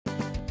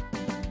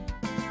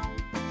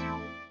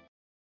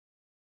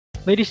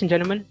Ladies and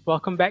gentlemen,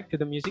 welcome back to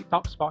the Music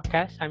Talks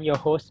podcast. I'm your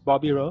host,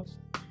 Bobby Rose.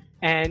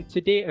 And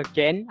today,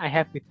 again, I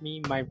have with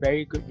me my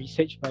very good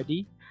research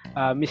buddy,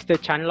 Mr.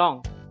 Chan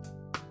Long.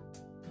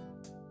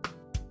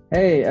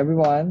 Hey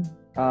everyone,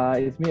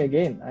 it's me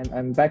again.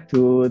 I'm back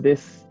to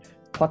this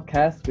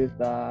podcast with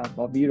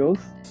Bobby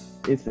Rose.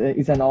 It's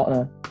an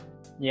honor.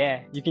 Yeah,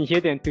 you can hear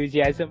the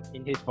enthusiasm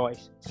in his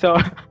voice. So,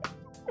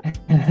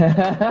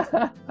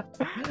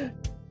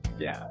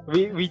 yeah,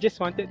 we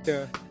just wanted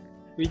to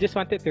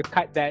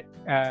cut that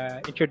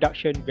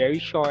introduction very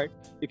short.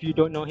 If you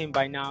don't know him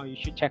by now, you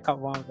should check out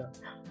one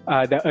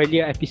of the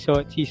earlier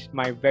episodes. He's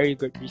my very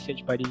good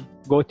research buddy,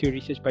 go-to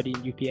research buddy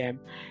in UPM.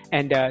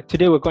 And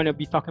today we're going to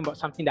be talking about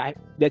something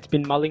that's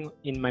been mulling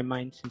in my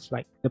mind since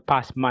like the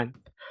past month.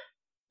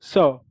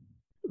 So,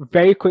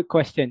 very quick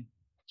question,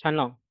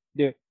 Chanlong,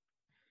 dude,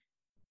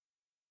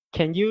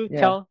 can you Yeah.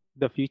 tell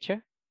the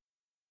future?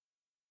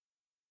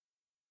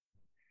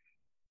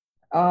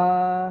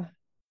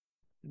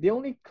 The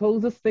only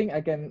closest thing I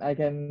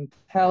can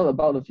tell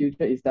about the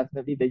future is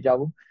definitely deja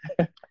vu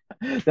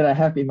that I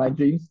have in my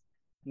dreams.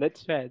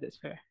 That's fair. That's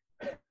fair.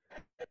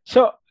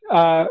 So,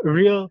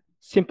 real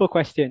simple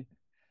question: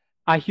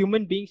 are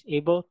human beings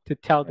able to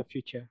tell the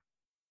future?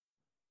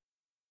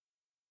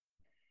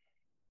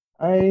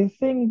 I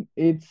think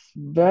it's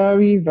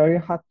very, very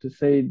hard to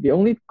say. The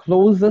only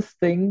closest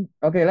thing,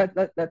 okay,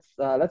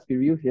 let's be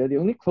real here. The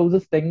only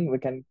closest thing we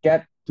can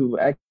get to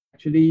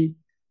actually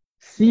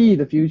see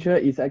the future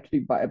is actually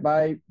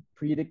by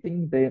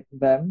predicting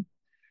them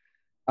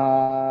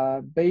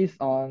based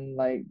on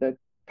like the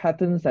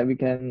patterns that we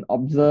can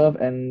observe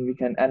and we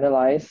can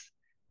analyze.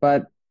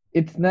 But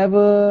it's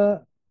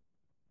never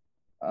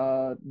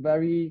a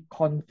very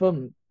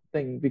confirmed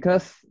thing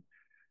because,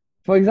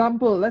 for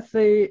example, let's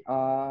say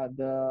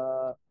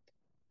the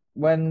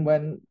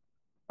when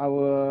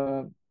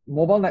our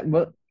mobile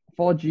network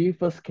 4G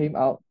first came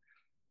out,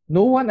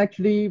 no one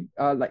actually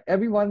like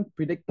everyone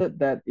predicted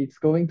that it's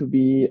going to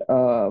be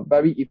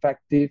very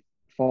effective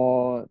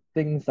for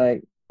things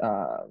that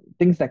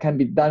can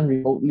be done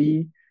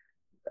remotely,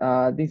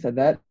 things like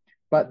that.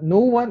 But no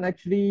one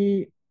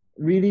actually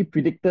really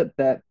predicted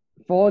that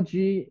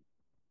 4G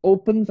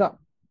opens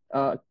up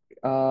a,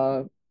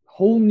 a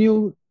whole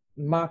new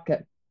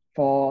market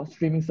for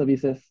streaming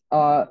services.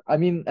 I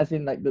mean, as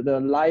in like the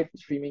live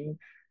streaming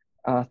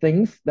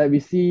things that we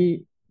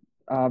see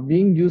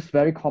being used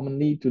very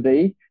commonly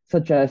today,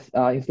 such as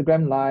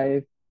Instagram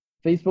Live,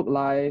 Facebook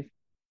Live,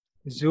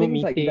 Zoom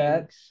things like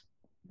that. meetings.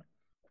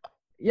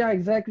 Yeah,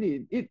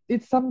 exactly.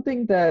 It's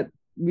something that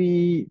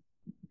we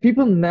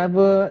people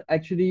never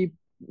actually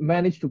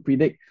managed to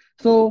predict.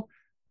 So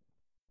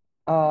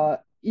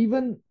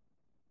even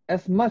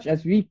as much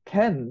as we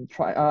can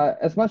try,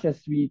 as much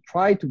as we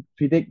try to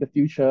predict the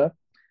future,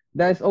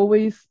 there's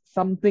always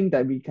something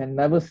that we can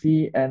never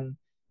see and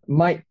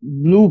might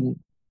bloom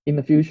in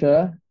the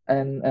future.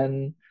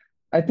 And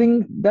I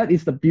think that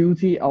is the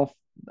beauty of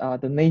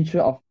the nature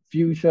of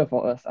future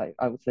for us,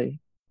 I would say.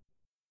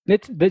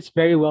 That's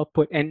very well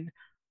put, and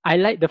I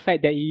like the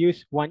fact that you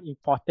use one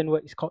important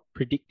word. It's called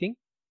predicting,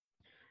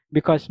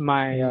 because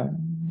my Yeah.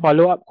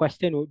 follow-up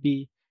question would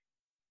be: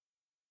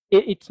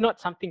 it's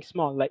not something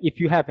small. Like if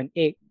you have an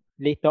egg,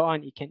 later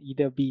on it can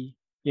either be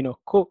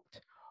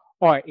cooked,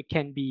 or it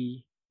can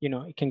be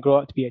it can grow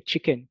out to be a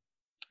chicken.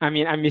 I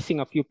mean, I'm missing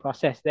a few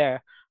process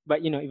there, but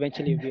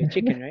eventually it'll be a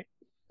chicken, right?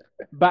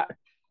 But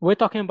we're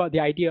talking about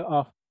the idea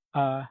of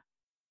uh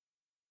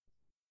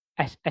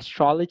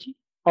astrology,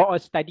 or a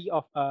study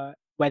of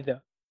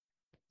weather,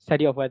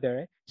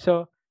 right?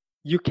 So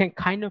you can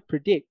kind of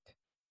predict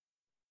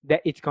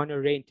that it's gonna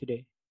rain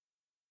today,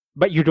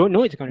 but you don't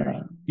know it's gonna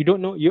rain. You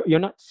don't know. You're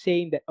not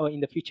saying that, oh,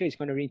 in the future it's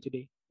gonna rain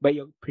today, but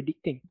you're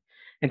predicting,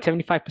 and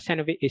 75%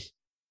 of it is,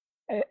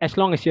 as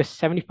long as you're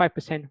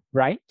 75%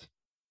 right,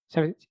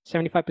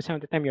 75%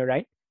 of the time you're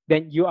right,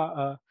 then you are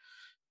a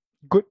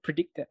good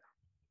predictor.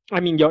 I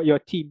mean, your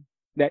team,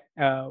 that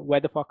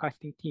weather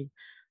forecasting team,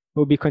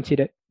 will be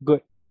considered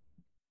good.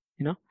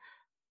 You know.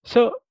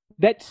 So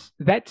that's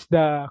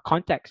the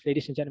context,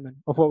 ladies and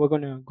gentlemen, of what we're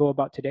going to go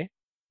about today,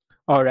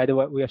 or rather,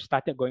 what we have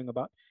started going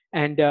about.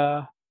 And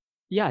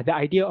yeah, the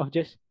idea of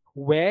just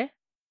where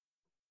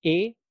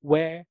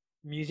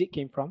music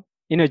came from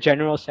in a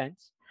general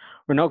sense.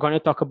 We're not going to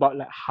talk about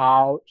like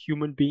how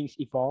human beings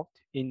evolved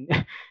in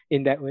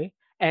in that way,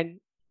 and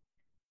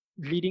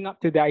leading up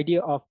to the idea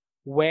of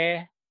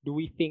where do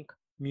we think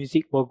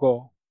music will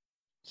go.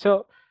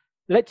 So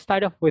let's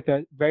start off with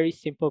a very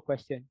simple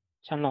question,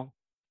 Chanlong.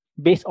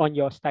 Based on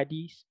your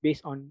studies,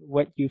 based on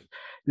what you've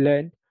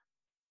learned,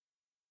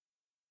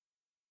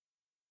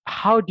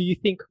 how do you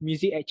think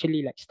music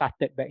actually like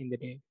started back in the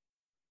day?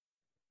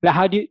 Like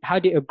how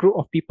did a group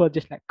of people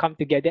just like come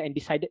together and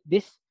decided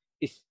this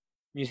is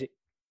music?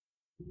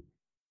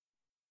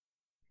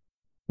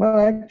 Well,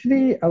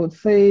 actually, I would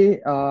say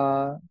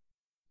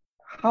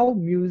how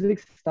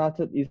music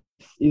started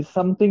is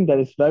something that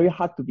is very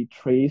hard to be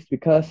traced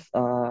because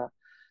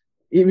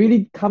it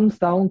really comes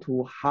down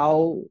to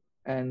how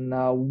and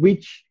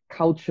which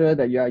culture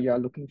that you are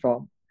looking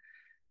from.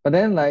 But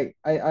then like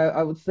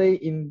I would say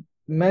in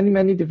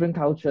many different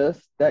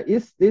cultures, there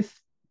is this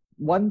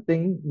one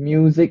thing,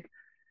 music,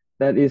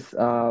 that is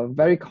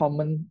very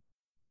common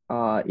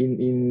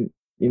in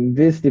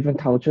these different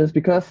cultures,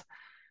 because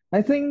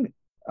I think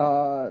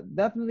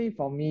definitely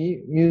for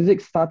me,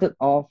 music started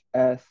off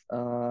as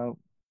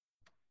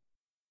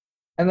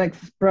an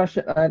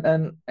expression,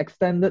 an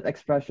extended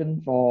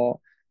expression for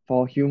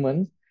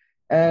humans,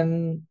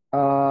 and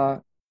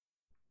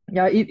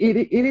yeah,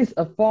 it is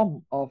a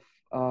form of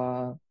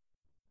uh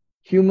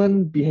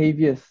human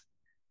behaviors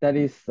that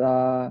is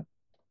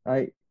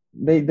like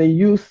they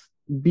use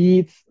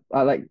beats,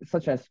 like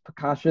such as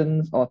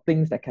percussions or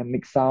things that can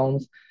make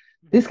sounds.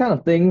 These kind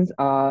of things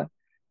are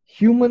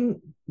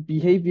human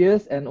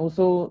behaviors, and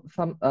also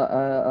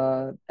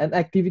an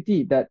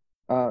activity that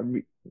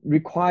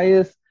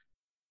requires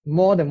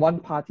more than one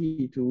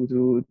party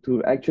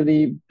to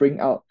actually bring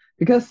out.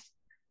 Because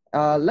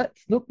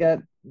let's look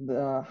at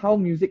how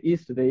music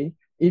is today.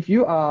 If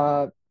you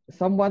are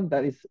someone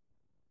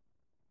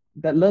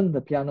that learns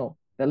piano,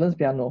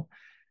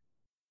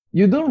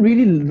 you don't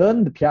really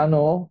learn the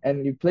piano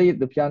and you play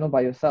the piano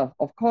by yourself.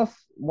 Of course,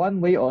 one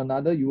way or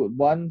another, you would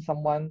want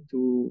someone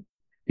to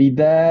be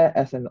there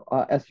as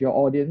your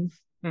audience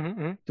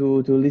Mm-hmm.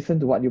 to listen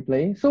to what you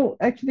play. So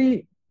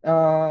actually,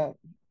 what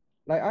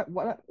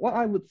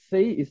I would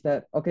say is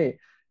that, okay,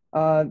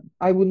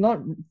 I would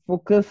not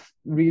focus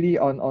really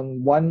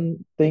on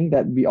one thing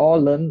that we all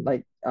learn,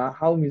 like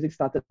how music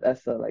started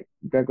as like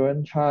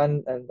Gregorian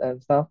chant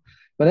and stuff.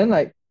 But then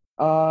like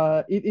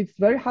it's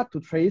very hard to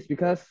trace,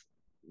 because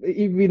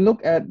if we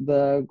look at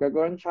the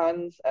Gregorian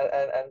chants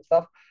and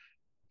stuff,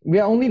 we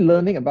are only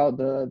learning about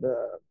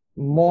the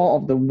more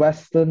of the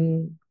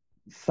Western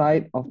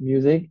side of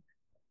music,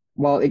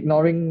 while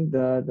ignoring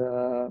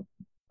the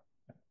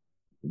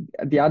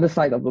other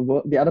side of the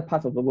world, the other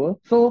parts of the world.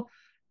 So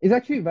it's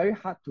actually very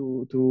hard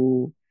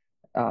to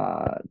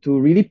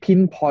really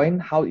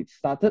pinpoint how it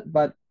started.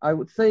 But I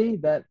would say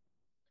that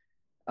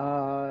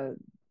uh,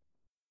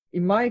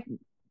 in my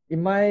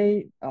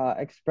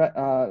express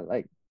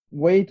like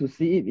way to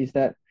see it is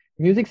that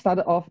music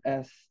started off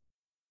as,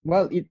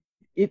 well,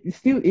 it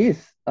still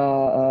is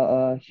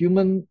a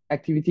human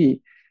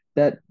activity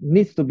that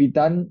needs to be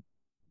done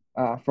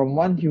from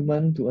one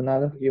human to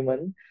another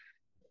human.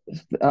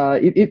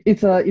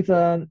 It's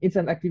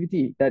an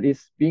activity that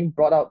is being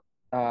brought out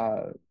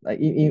like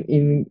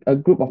in a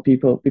group of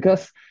people,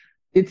 because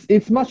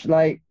it's much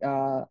like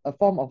a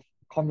form of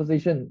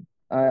conversation,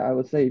 I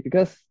would say,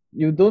 because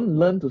you don't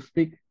learn to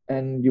speak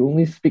and you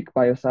only speak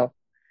by yourself,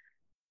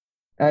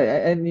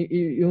 and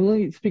you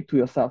only speak to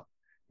yourself.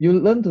 You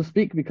learn to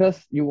speak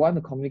because you want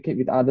to communicate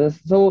with others.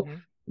 So Mm-hmm.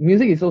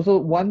 music is also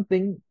one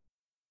thing,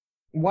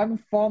 one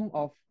form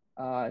of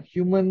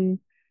human,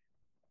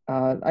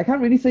 I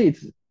can't really say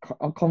it's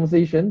a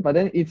conversation, but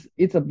then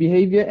it's a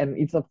behavior and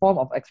it's a form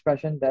of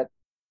expression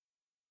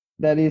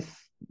that is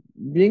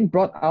being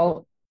brought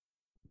out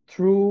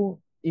through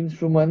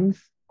instruments,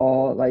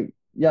 or like,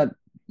 yeah,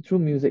 through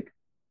music.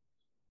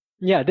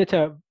 Yeah, that's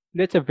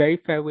a very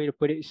fair way to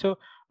put it. So,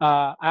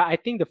 I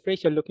think the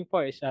phrase you're looking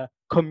for is a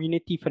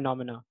community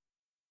phenomena, Yeah.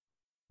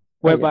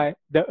 whereby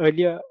the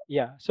earlier,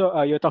 yeah.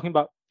 So, you're talking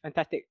about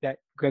fantastic that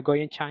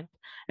Gregorian chant,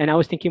 and I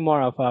was thinking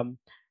more of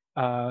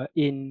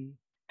in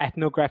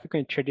ethnographical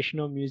and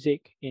traditional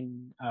music,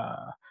 in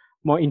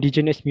more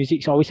indigenous music.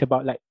 It's always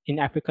about, like, in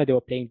Africa they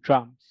were playing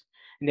drums,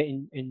 and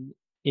then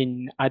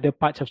in other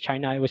parts of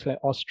China it was like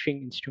all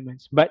string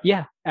instruments. But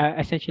yeah,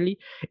 essentially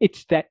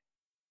it's that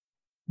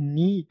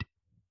need,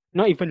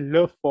 not even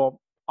love for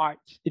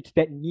arts. It's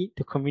that need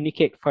to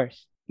communicate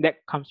first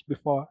that comes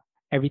before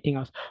everything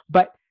else.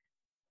 But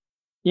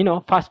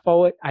fast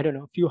forward, I don't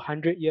know, a few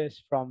hundred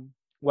years from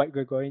what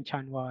Gregorian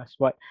chant was,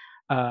 what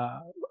uh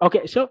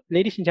okay, so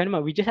ladies and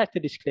gentlemen, we just have to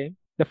disclaim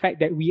the fact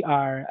that we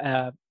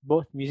are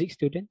both music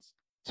students.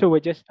 So we're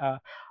just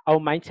our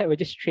mindset, we're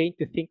just trained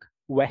to think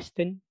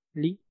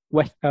westernly,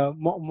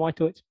 more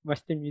towards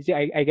Western music.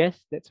 I guess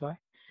that's why.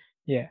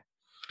 Yeah.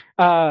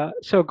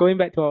 So going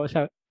back to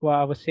what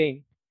I was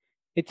saying,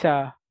 it's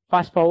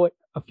fast forward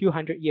a few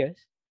hundred years,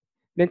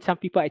 then some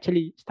people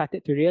actually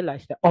started to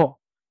realize that, oh,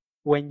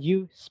 when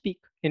you speak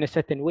in a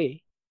certain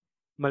way,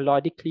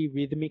 melodically,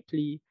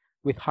 rhythmically,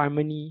 with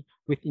harmony,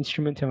 with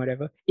instruments and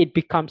whatever, it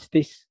becomes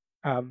this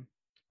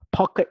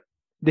pocket,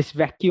 this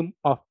vacuum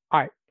of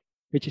art,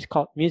 which is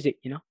called music.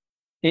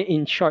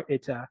 In short,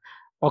 it's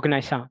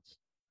organized sounds.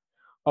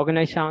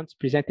 Organized sounds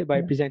presented by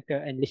a Yeah. presenter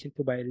and listened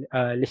to by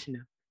a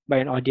listener, by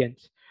an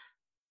audience.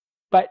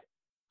 But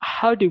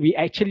how do we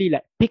actually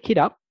like pick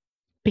up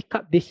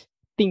this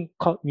thing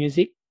called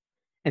music,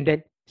 and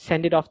then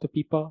send it off to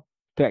people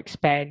to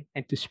expand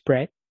and to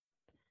spread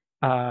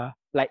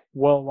like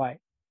worldwide?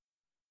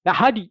 Now,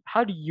 how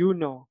do you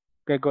know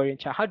Gregorian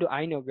chant? How do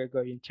I know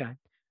Gregorian chant?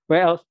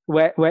 Where else?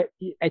 Where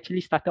it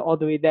actually started all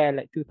the way there,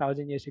 like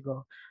 2,000 years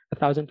ago,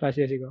 1,000 plus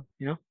years ago.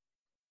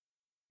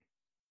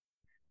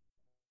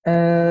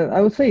 And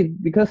I would say,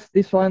 because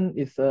this one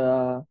is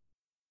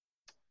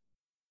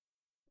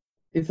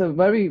it's a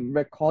very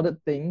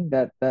recorded thing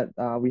that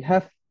we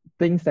have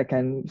things that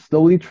can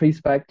slowly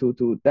trace back to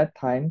that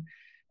time.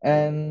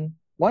 And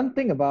one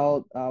thing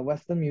about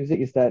Western music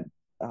is that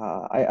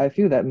I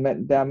feel that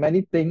there are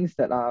many things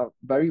that are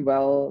very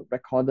well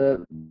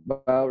recorded,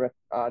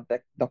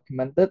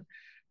 documented,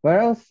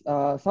 whereas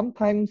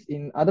sometimes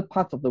in other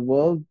parts of the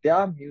world,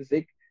 their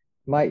music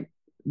might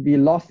be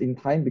lost in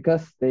time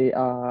because they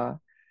are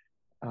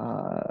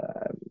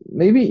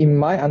maybe in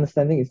my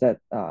understanding is that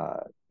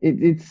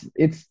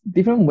it's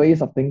different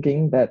ways of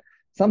thinking that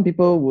some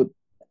people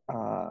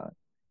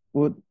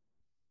would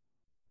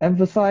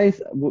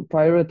emphasize, would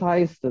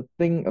prioritize the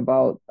thing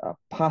about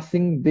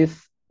passing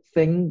this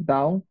thing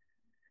down.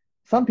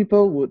 Some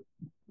people would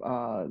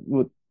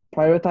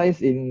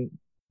prioritize in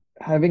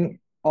having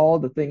all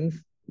the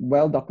things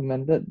well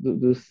documented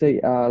to say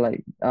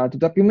to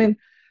document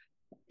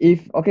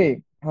if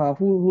okay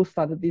who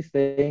started this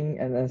thing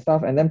and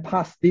stuff and then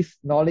pass this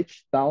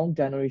knowledge down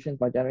generations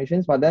by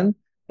generations. But then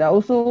there are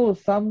also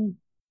some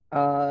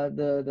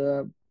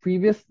the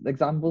previous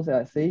examples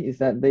that I say is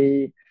that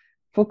they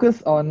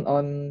focus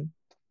on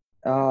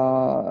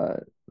uh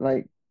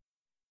like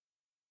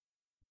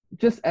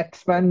just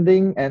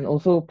expanding and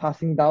also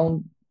passing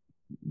down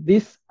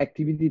this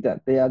activity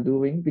that they are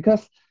doing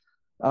because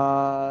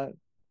uh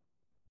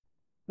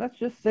let's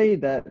just say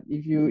that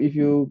if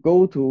you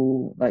go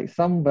to like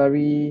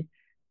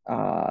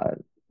uh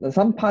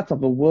some parts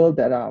of the world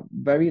that are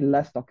very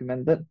less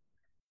documented,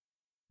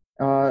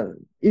 uh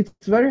it's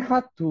very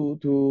hard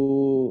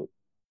to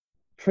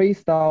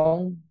trace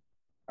down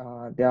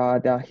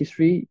their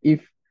history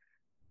if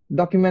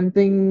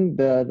documenting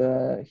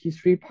the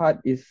history part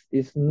is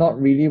not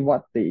really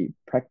what they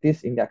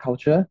practice in their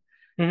culture.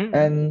 Mm-hmm.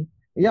 And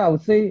yeah, I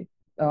would say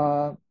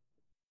uh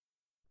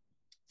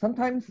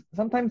sometimes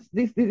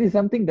this is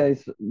something that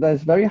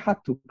is very hard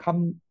to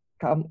come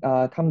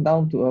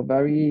down to a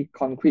very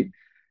concrete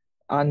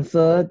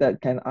answer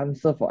that can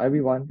answer for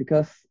everyone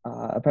because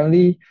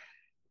apparently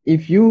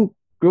if you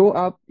grow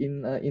up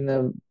in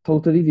a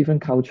totally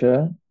different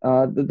culture,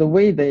 the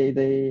way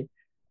they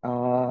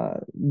uh,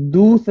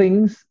 do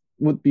things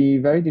would be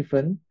very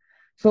different.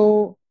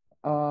 So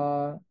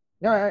yeah,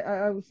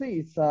 I would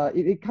say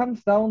it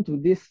comes down to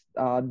this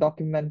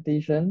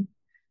documentation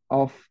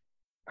of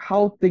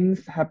how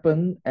things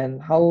happen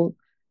and how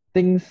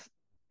things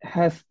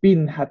has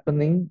been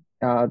happening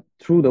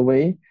through the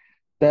way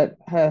that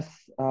has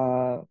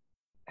uh,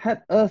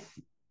 had us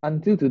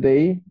until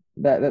today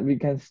that we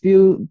can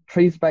still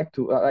trace back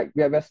to like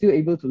we're still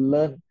able to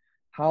learn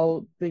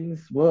how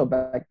things were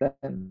back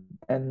then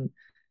and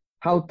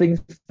how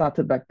things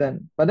started back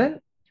then. But then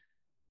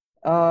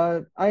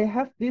I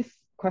have this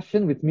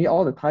question with me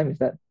all the time is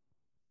that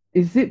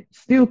is it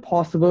still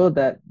possible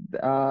that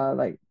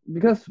like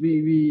because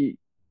we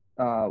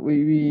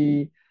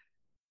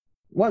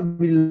what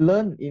we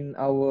learn in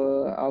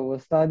our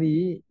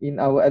study in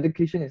our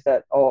education is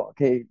that oh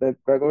okay the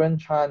Gregorian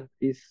chant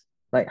is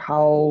like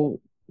how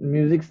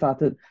music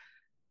started,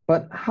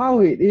 but how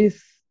it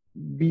is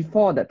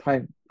before that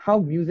time, how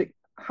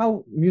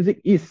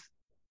music is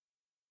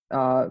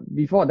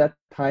before that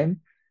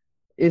time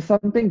is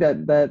something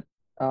that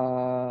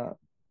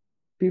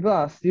people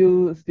are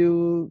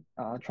still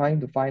trying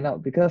to find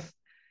out because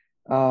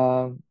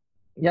um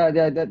yeah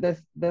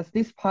there's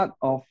this part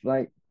of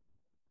like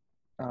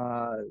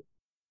uh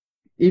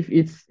if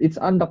it's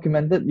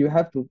undocumented, you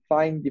have to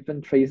find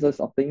different traces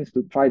of things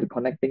to try to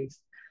connect things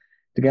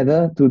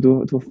together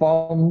to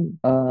form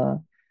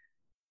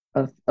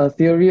a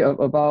theory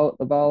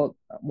about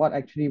what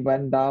actually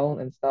went down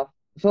and stuff.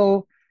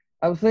 So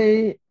I would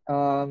say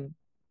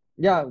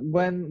yeah,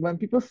 when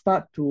people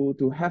start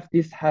to have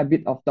this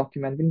habit of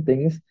documenting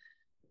things,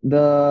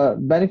 the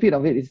benefit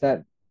of it is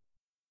that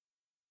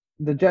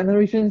the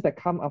generations that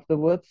come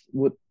afterwards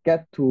would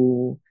get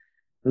to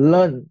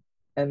learn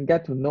and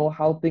get to know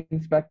how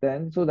things back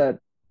then so that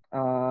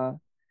uh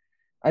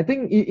I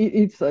think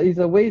it's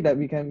a way that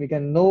we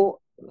can know,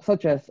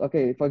 such as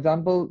okay, for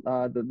example,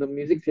 the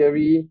music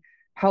theory,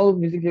 how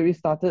music theory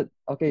started.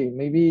 Okay,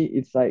 maybe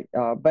it's like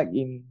back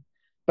in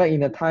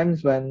the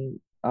times when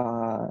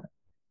uh,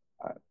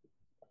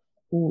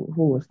 who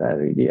was that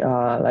really?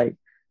 Like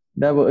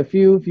there were a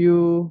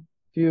few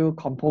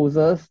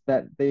composers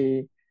that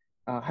they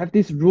have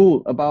this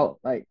rule about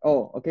like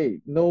oh okay,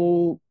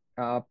 no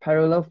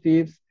parallel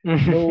fifths,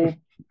 no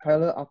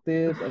parallel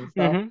octaves and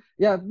stuff. Mm-hmm.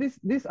 Yeah,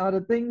 these are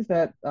the things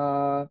that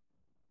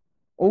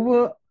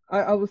over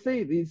I would say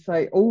it's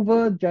like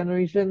over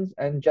generations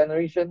and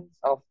generations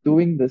of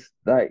doing this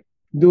like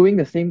doing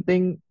the same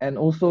thing and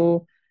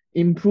also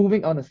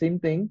improving on the same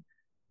thing,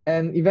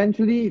 and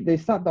eventually they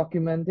start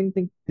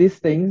documenting these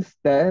things,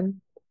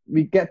 then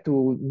we get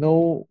to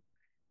know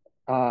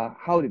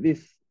how it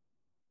is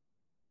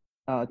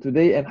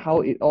today and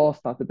how it all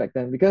started back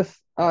then because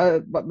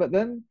but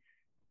then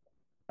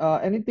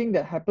anything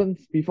that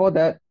happens before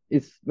that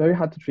is very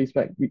hard to trace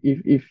back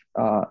if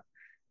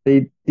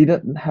they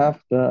didn't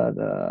have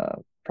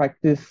the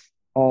practice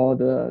or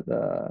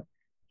the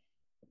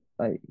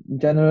like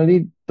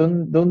generally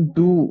don't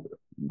do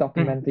Mm-hmm.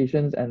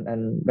 documentations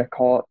and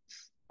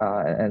records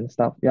and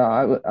stuff. Yeah,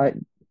 I would I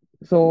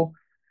so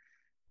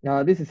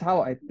this is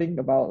how I think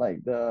about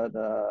like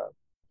the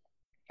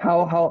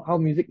how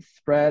music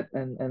spread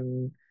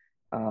and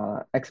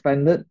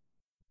expanded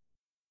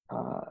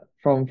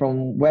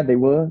from where they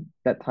were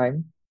that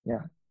time.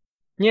 Yeah.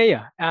 Yeah,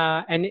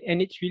 yeah. And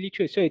it's really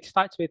true. So it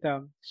starts with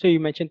so you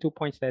mentioned 2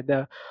 points there.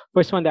 The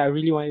first one that I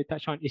really want to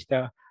touch on is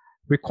the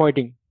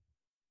recording.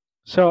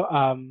 So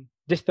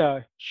just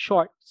a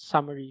short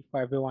summary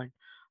for everyone.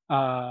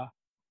 Uh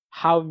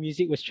how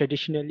music was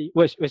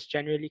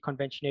generally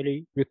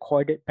conventionally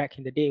recorded back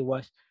in the day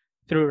was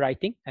through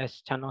writing,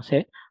 as Channel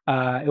said.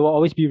 It will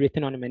always be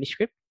written on a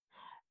manuscript.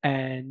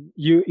 And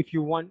if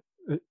you want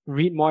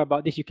read more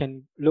about this, you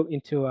can look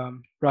into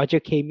Roger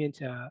Kamian's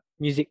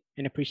Music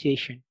and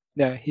Appreciation,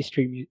 the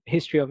history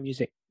of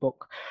music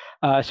book.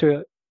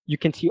 So you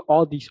can see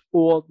all these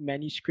old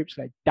manuscripts,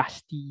 like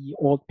dusty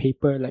old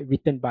paper, like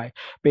written by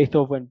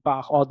Beethoven,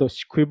 Bach, all those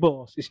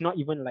scribbles. It's not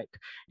even like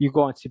you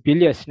go on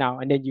Sibelius now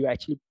and then you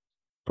actually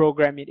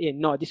program it in.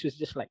 No, this was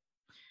just like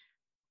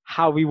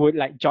how we would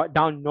like jot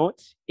down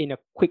notes in a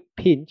quick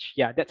pinch.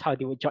 Yeah, that's how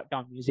they would jot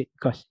down music.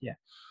 Because yeah.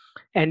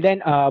 And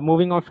then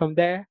moving on from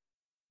there,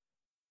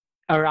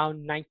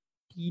 around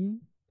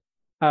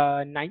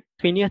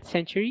 20th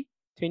century,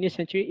 20th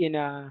century, in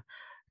a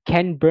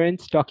Ken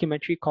Burns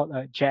documentary called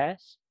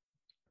Jazz.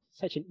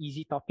 Such an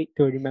easy topic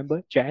to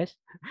remember, jazz.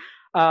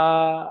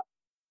 Uh,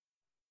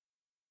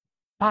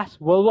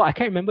 Past World War, I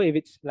can't remember if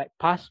it's like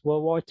past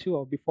World War II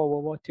or before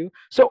World War II.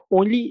 So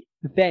only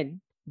then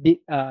did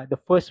the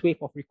first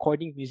wave of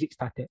recording music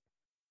started.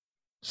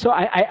 So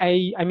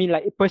I mean,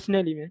 like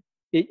personally, man,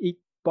 it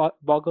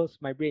boggles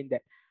my brain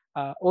that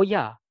oh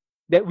yeah,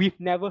 that we've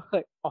never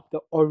heard of the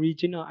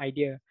original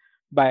idea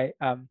by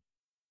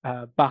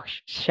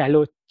Bach's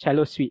cello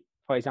suite,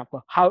 for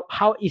example.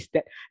 How is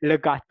that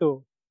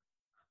legato?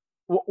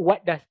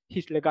 What does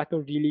his legato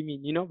really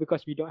mean?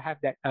 Because we don't have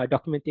that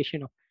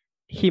documentation of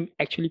him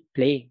actually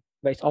playing,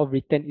 but it's all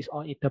written, it's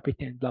all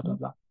interpreted, and blah blah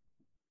blah.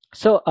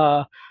 So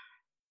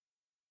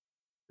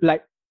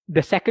like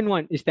the second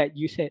one is that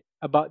you said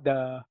about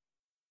the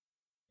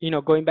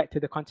going back to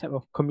the concept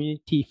of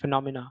community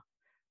phenomena.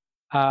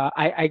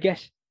 I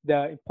guess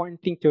the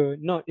important thing to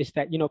note is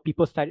that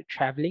people started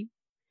traveling,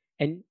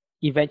 and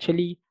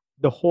eventually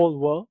the whole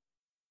world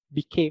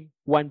became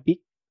one big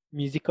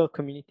musical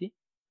community.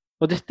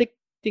 Well, just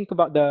think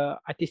about the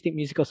artistic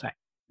musical side,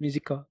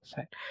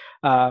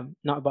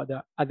 not about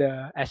the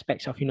other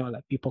aspects of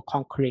like people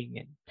conquering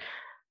and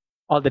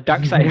all the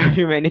dark side of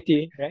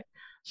humanity, right?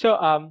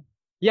 So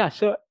yeah,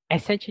 so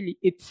essentially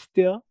it's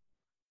still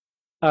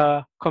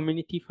a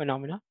community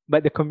phenomena,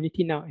 but the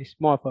community now is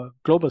more of a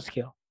global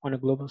scale, on a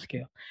global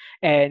scale.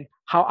 And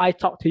how I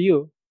talk to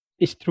you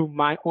is through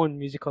my own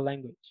musical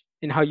language,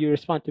 and how you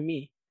respond to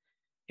me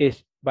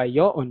is by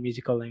your own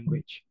musical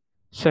language.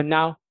 So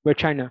now we're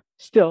trying to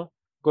still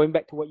going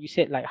back to what you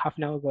said like half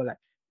an hour ago, like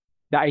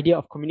the idea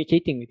of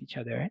communicating with each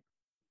other, right?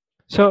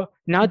 So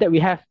now that we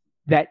have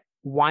that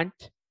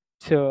want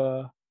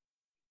to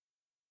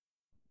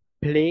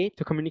play,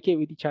 to communicate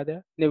with each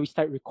other, then we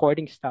start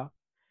recording stuff.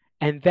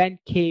 And then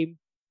came,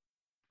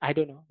 I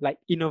don't know, like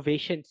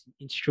innovations in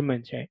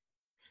instruments, right?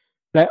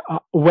 Like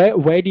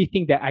where do you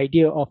think the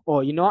idea of,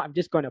 oh, I'm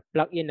just gonna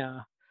plug in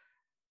a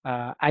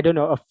I don't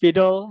know, a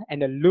fiddle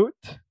and a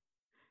lute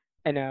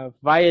and a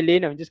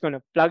violin. I'm just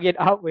gonna plug it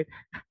out with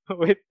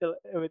with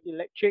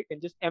electric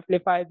and just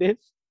amplify this.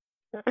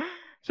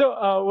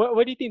 So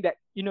what do you think that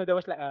there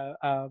was like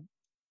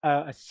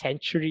a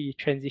century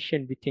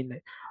transition between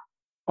like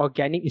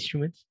organic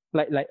instruments,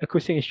 like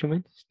acoustic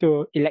instruments,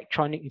 to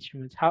electronic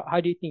instruments? How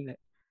do you think that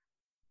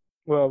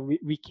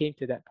we came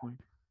to that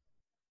point?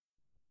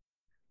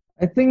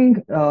 I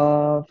think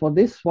for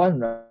this one,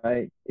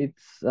 right,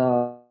 it's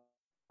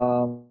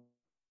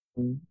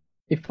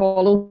it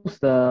follows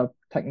the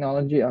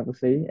technology, I would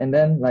say, and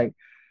then like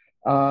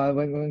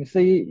when we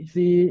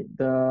see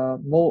the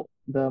more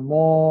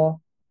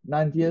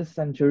 19th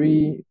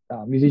century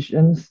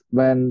musicians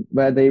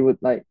where they would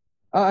like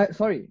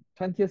sorry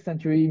 20th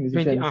century 20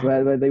 musicians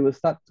where they would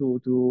start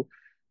to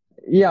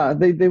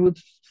they would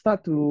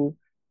start to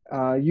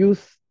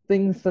use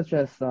things such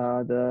as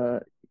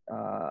the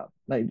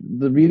like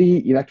the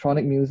really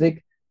electronic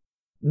music,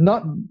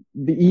 not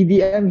the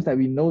EDMs that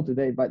we know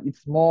today, but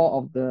it's more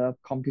of the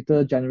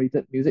computer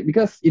generated music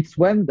because it's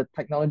when the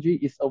technology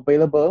is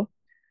available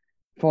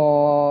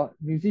for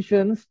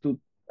musicians to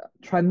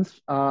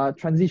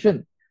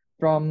transition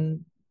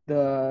from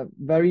the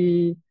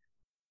very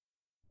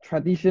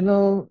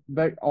traditional,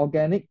 very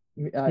organic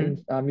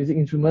music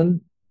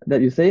instrument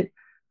that you said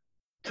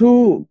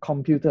to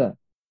computer.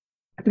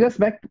 Because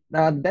back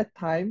that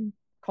time,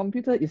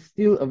 computer is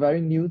still a very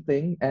new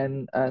thing,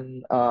 and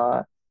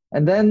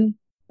then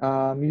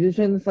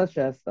musicians such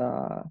as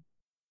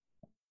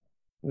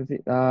was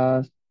it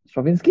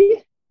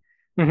Stravinsky?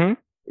 Mm-hmm.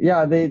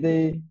 Yeah,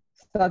 they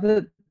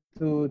started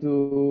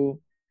to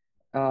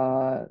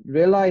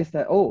realize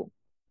that, oh,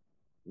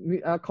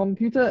 a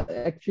computer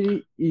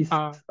actually is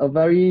Uh, a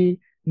very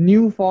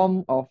new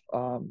form of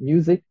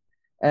music,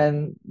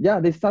 And yeah,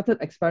 they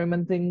started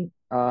experimenting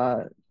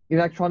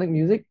electronic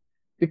music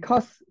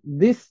because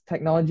this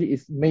technology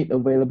is made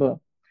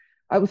available.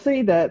 I would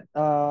say that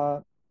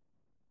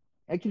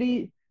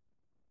actually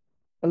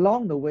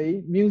along the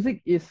way,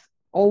 music is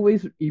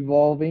always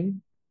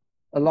evolving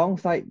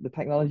alongside the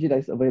technology that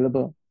is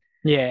available.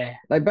 Yeah.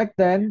 Like back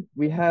then,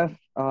 we have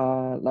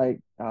the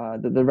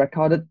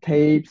recorded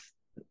tapes,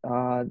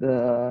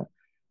 the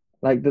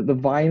the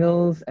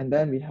vinyls, and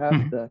then we have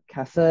Mhm. the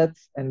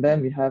cassettes, and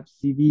then we have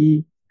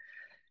CD.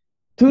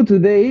 To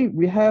today,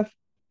 we have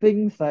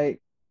things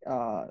like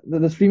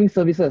the streaming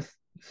services,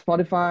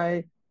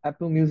 Spotify,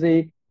 Apple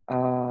Music,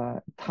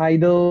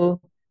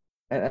 Tidal,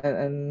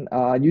 and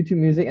YouTube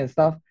Music and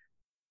stuff.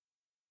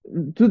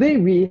 Today,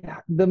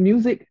 the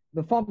music,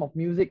 the form of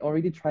music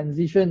already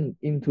transitioned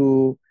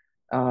into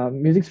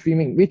music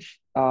streaming, which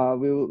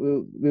we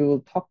will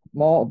talk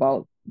more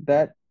about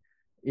that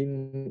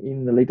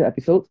in the later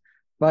episodes.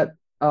 But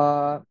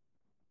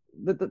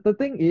the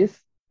thing is,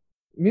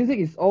 music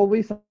is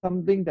always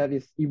something that is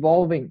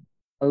evolving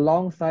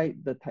alongside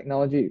the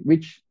technology,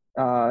 which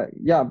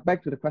yeah,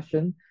 back to the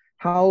question,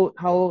 how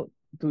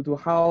to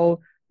how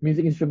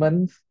music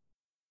instruments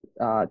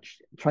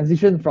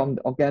transition from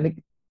the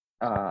organic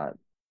uh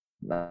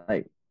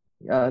like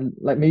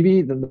like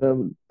maybe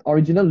the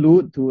original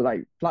lute to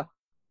like plug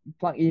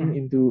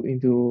in Mhm.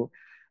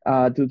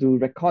 to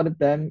record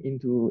them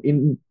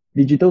in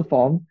digital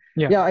form.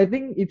 Yeah. Yeah, I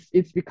think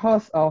it's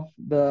because of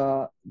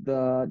the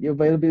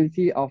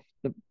availability of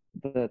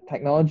the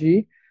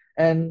technology,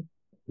 and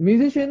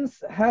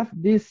musicians have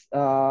this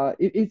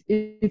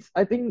it's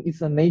I think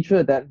it's a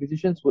nature that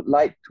musicians would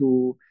like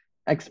to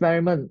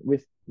experiment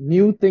with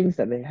new things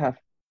that they have.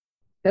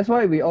 That's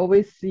why we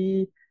always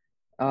see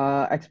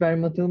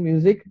experimental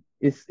music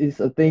is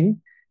a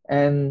thing,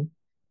 and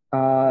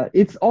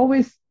it's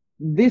always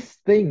these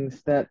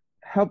things that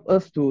help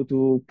us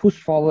to push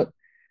forward,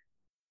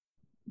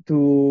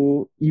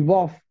 to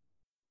evolve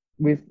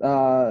with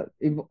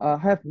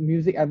have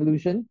music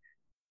evolution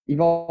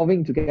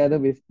evolving together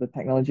with the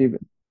technology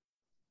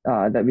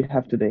that we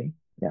have today.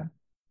 Yeah.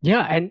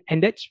 Yeah,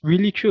 and that's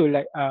really true.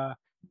 Like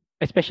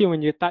especially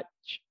when you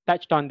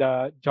touched on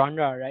the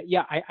genre, right?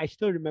 Yeah, I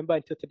still remember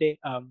until today.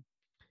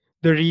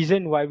 The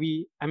reason why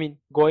I mean,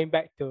 going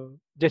back to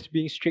just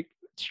being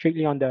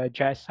strictly on the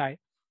jazz side,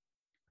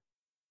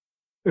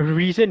 the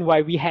reason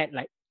why we had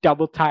like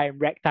double time,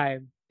 rack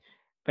time,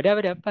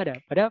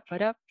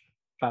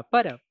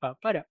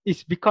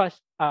 is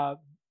because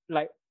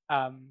like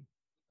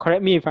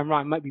correct me if I'm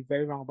wrong, I might be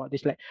very wrong about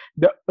this. Like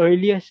the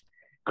earliest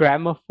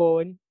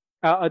gramophone,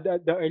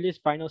 the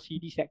earliest vinyl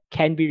CDs that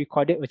can be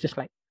recorded was just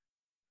like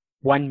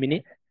 1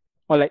 minute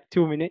or like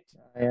 2 minutes.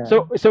 Yeah.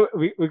 So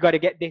we got to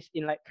get this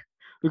in like,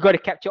 we got to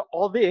capture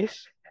all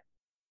this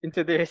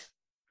into this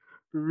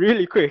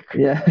really quick.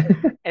 Yeah.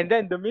 And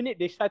then the minute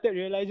they started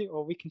realizing,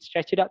 oh, we can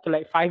stretch it out to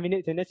like 5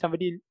 minutes, and then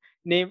somebody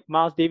named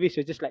Miles Davis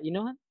was just like, you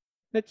know what?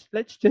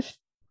 Let's just,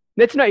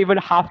 let's not even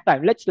half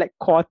time. Let's like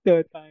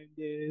quarter time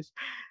this.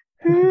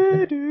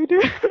 Do, do,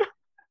 do.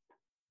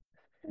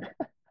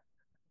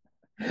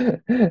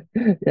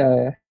 Yeah,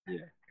 yeah, Yeah.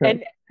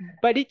 correct. And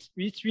but it's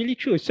really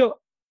true. So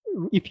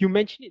if you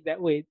mention it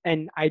that way,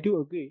 and I do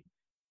agree,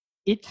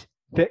 it's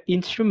the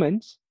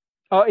instruments,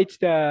 or it's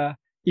the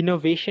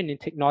innovation in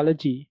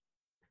technology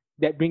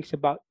that brings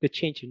about the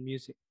change in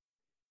music.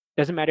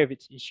 Doesn't matter if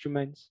it's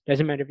instruments,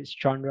 doesn't matter if it's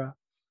genre.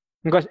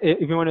 Because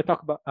if you want to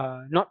talk about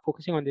not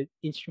focusing on the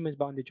instruments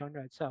but on the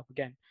genre itself,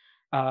 again,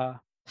 uh,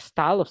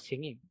 style of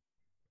singing,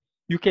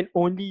 you can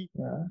only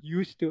Yeah.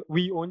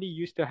 we only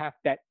used to have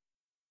that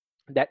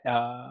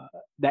uh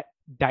that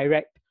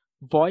direct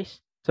voice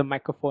to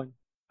microphone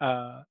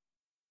uh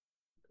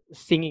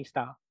singing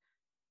style,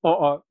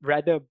 or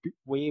rather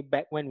way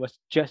back when was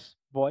just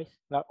voice,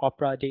 like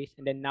opera days,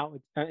 and then now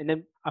and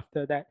then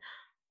after that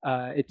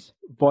it's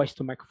voice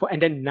to microphone,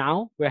 and then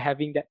now we're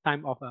having that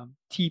time of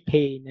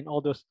T-Pain and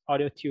all those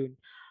auto tune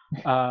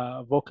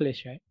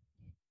vocalists, right?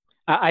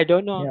 I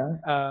don't know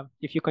Yeah.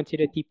 if you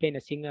consider T-Pain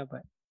a singer,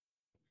 but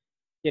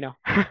you know.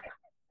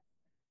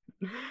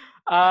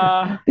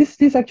 uh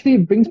This actually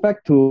brings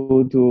back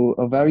to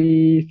a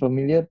very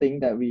familiar thing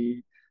that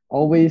we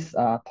always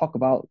talk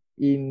about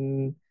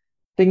in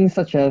things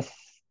such as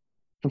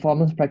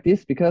performance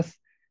practice, because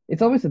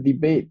it's always a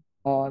debate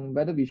on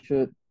whether we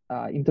should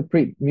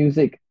interpret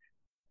music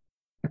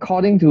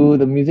according to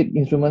the music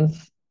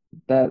instruments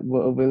that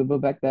were available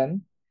back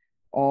then,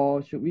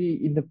 or should we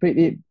interpret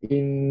it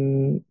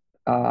in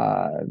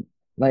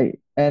like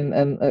and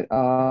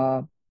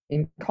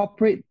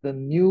incorporate the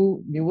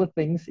newer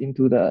things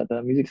into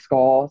the music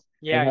scores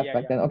that we yeah, have yeah,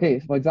 back yeah. then. Okay,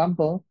 so for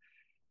example,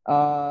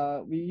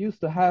 we used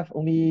to have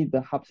only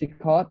the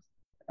harpsichord,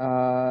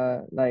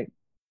 like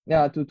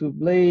yeah, to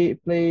play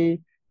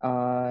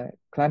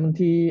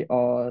Clementi,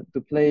 or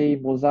to play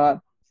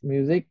Mozart's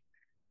music.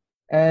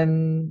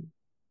 And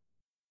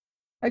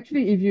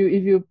actually, if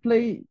you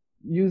play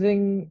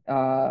using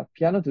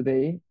piano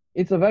today,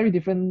 it's a very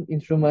different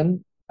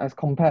instrument as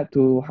compared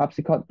to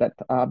harpsichord that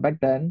back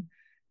then,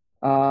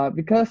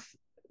 because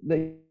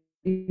the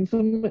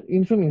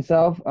instrument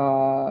itself,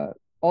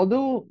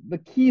 although the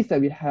keys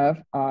that we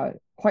have are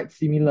quite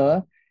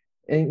similar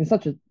in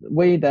such a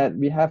way that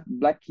we have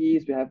black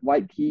keys, we have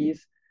white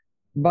keys,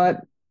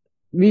 but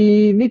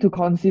we need to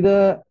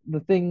consider the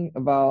thing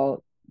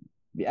about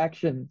the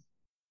action.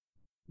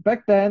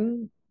 Back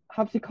then,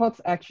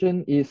 harpsichord's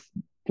action is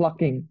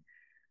plucking,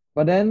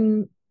 but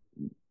then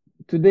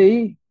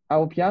today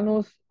our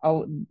pianos,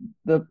 our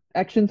the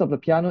actions of the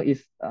piano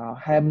is Yeah,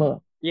 hammer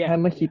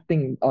yeah,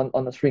 hitting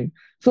on the string.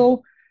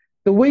 So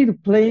the way to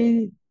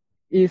play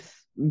is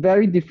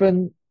very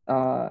different.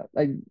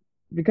 Like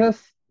because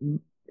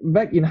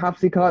back in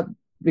harpsichord,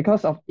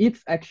 because of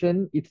its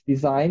action, its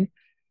design,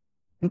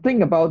 the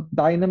thing about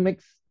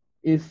dynamics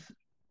is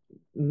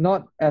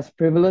not as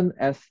prevalent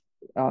as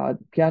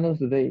pianos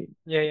today.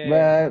 yeah, yeah, yeah.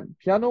 Where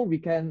piano we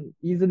can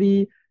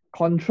easily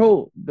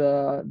control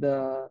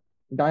the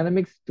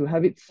dynamics to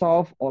have it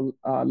soft or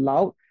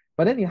loud,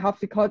 but then in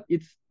harpsichord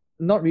it's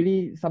not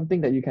really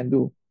something that you can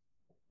do.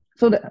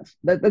 So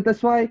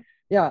that's why,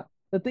 yeah,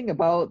 the thing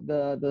about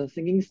the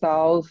singing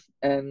styles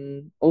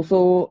and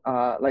also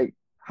like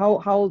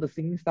how the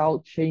singing style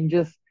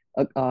changes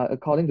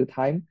according to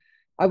time.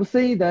 I would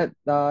say that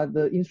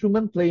the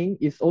instrument playing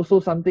is also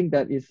something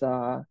that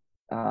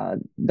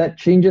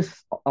changes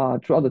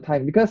throughout the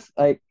time, because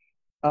like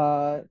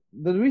the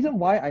reason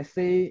why I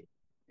say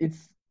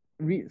it's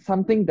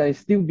something that is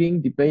still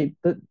being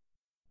debated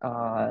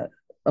uh,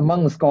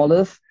 among the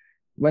scholars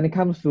when it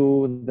comes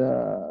to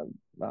the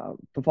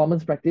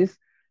performance practice.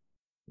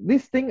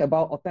 This thing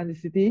about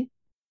authenticity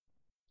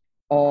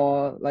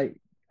or like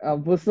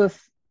versus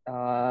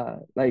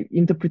like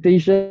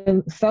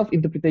interpretation,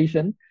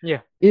 self-interpretation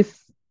Yeah. is,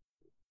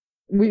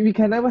 we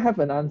can never have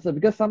an answer,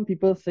 because some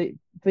people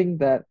think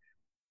that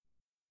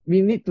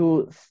we need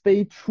to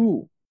stay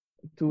true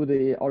to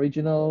the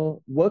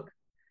original work,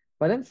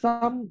 but then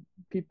some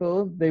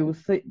people they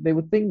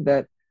would think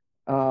that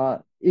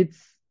it's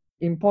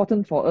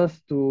important for us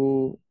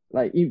to,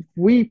 like, if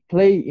we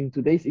play in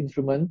today's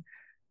instrument,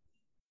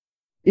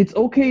 it's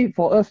okay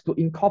for us to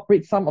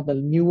incorporate some of the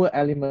newer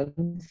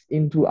elements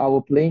into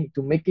our playing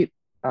to make it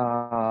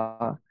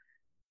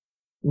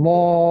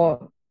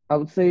more, I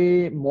would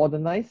say,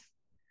 modernized.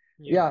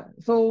 Yeah. Yeah.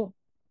 So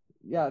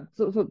yeah.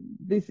 So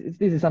this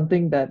is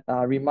something that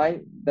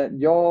remind that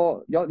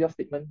your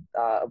statement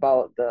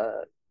about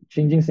the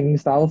changing singing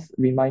styles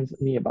reminds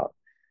me about.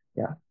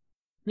 Yeah.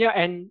 Yeah,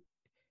 and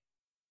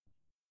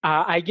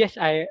I guess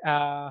I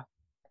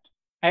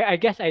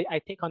guess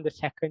I take on the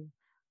second,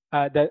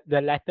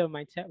 the latter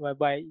mindset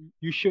whereby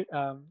you should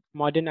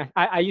modernize.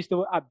 I use the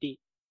word update.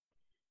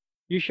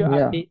 You should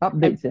Yeah. update, and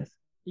Updates. Yes.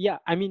 yeah,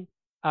 I mean,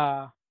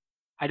 uh,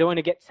 I don't want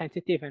to get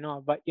sensitive and all,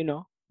 but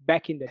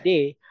back in the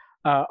day,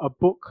 a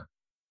book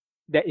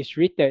that is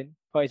written,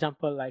 for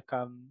example, like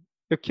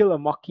To Kill a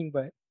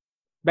Mockingbird,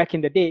 back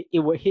in the day, it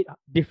would hit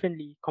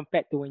differently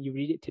compared to when you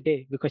read it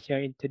today because you're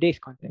in today's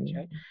context,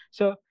 right? Mm.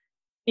 So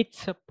it's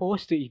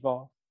supposed to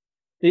evolve.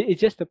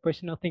 It's just a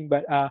personal thing,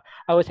 but I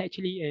was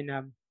actually in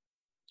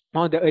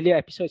one of the earlier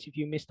episodes. If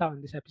you missed out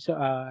on this episode,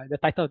 the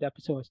title of the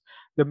episode was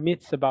the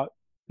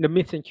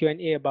myths and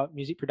Q&A about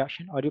music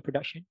production, audio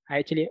production. I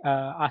actually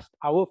asked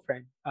our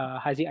friend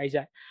Haziq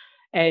Aizat,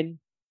 and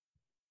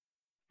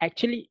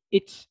actually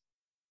it's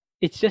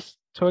just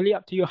totally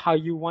up to you how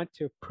you want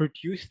to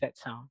produce that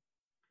sound.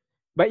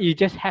 But you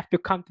just have to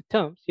come to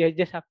terms. You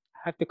just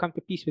have to come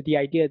to peace with the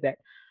idea that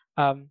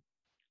um,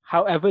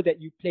 however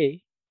that you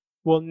play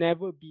will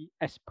never be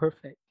as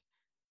perfect.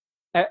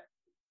 Uh,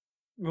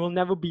 will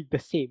never be the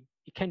same.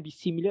 It can be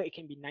similar. It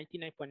can be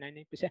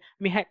 99.99%. I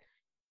mean, heck,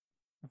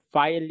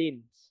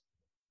 violins.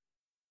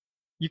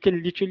 You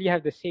can literally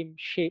have the same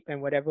shape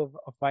and whatever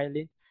of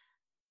violin,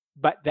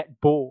 but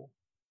that bow,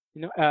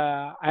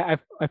 I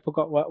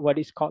forgot what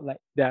it's called,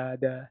 like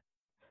the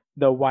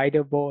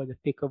wider bow or the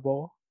thicker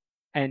bow,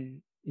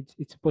 and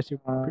it's supposed to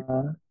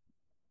Uh,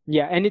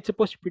 yeah, and it's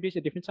supposed to produce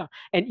a different sound.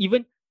 And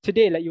even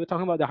today, like you were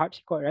talking about the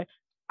harpsichord, right?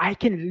 I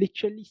can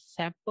literally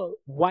sample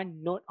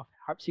one note of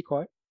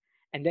harpsichord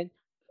and then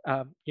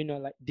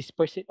like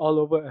disperse it all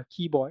over a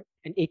keyboard,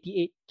 an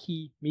 88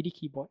 key MIDI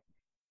keyboard,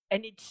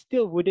 and it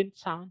still wouldn't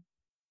sound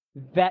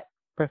that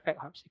perfect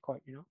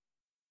harpsichord.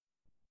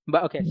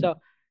 But okay, so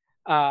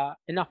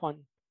enough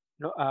on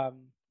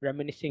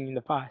reminiscing in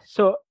the past.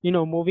 So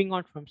moving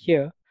on from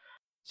here,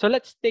 so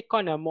let's take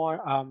on a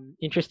more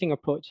interesting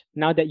approach.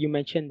 Now that you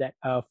mentioned that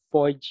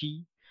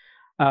 4G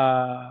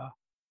uh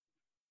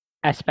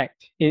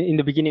aspect in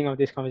the beginning of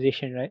this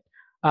conversation, right?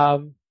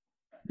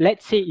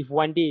 Let's say if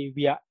one day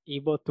we are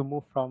able to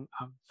move from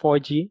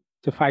 4G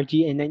to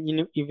 5G, and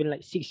then even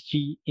like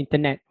 6G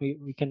internet,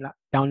 we can like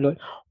download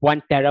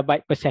 1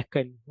 terabyte per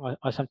second,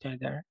 or something like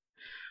that, right?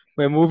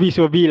 Where movies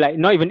will be like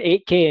not even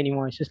 8K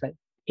anymore. It's just like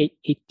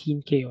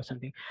 18K or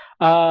something.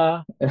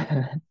 Uh,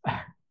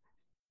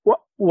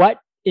 what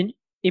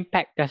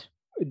impact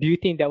do you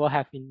think that will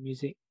have in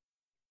music?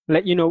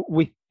 Like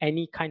with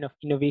any kind of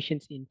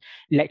innovations in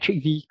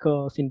electric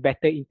vehicles, in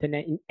better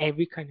internet, in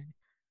every kind of.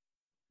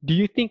 Do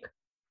you think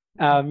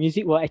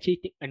music will actually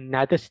take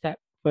another step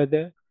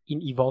further?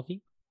 in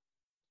evolving?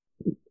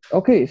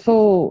 Okay,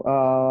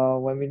 so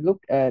when we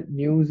look at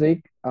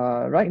music,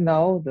 right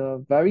now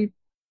the very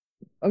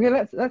okay,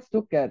 let's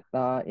look at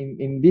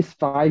in this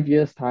 5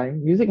 years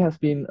time, music has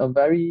been a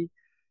very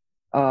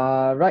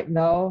right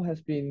now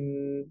has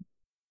been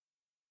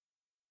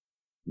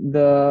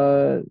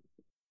the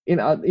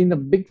in the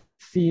big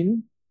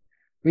scene.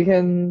 We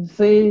can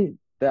say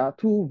there are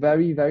two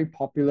very very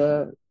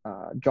popular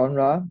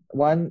genre.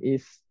 One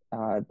is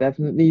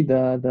definitely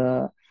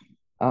the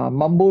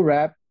mumble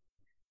rap,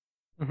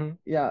 Mm-hmm.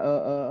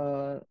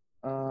 yeah,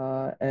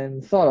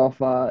 and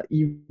sort of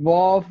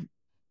evolve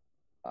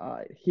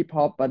hip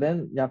hop, but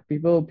then yeah,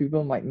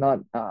 people might not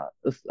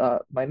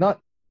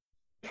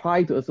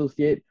try to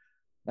associate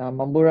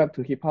mumble rap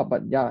to hip hop,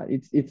 but yeah,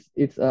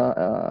 it's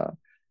a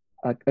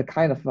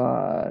kind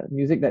of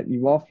music that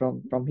evolved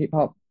from hip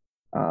hop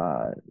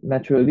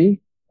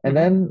naturally, and Mm-hmm.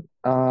 then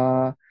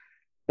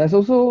there's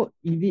also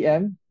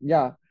EDM.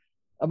 Yeah,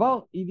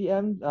 about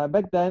EDM,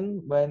 back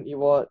then when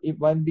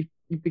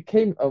it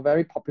became a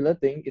very popular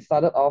thing, it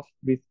started off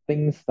with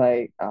things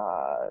like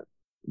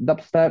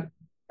dubstep,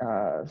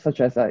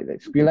 such as like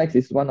Skrillex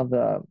is one of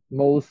the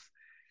most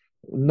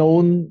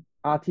known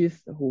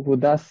artists who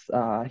does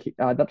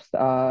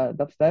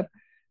dubstep.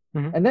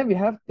 Mm-hmm. And then we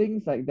have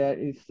things like that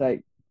is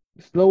like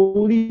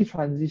slowly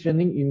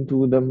transitioning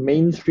into the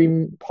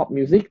mainstream pop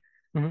music,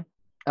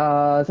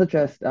 Mm-hmm. such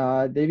as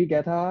David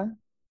Guetta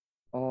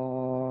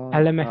or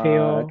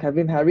LMFAO.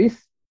 Kevin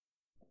Harris.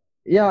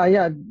 Yeah,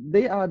 yeah,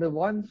 they are the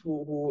ones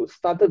who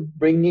started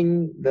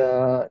bringing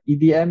the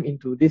EDM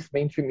into this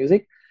mainstream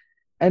music.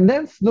 And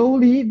then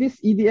slowly, this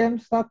EDM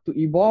start to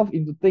evolve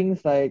into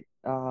things like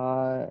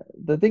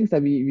the things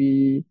that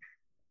we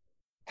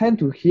tend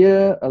to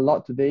hear a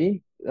lot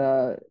today,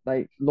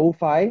 like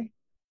lo-fi.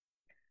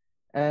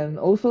 And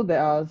also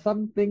there are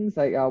some things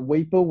like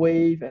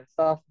vaporwave and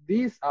stuff.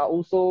 These are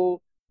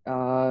also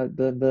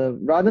the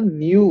rather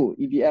new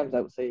EDMs,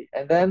 I would say.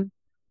 And then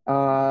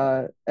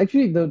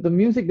actually the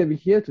music that we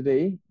hear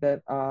today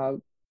that are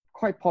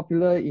quite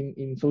popular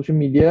in social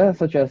media,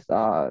 such as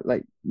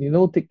like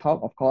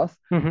TikTok, of course.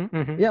 Mm-hmm.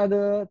 Mm-hmm. Yeah,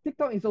 the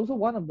TikTok is also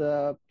one of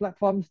the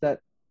platforms that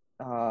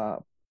uh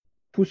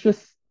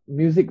pushes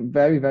music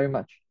very, very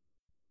much.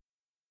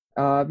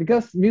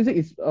 Because music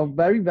is a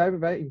very, very,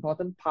 very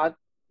important part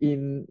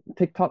in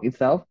TikTok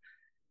itself.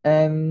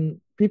 And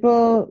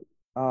people,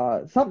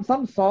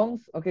 some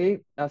songs, okay,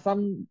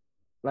 some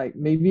like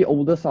maybe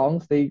older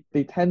songs, they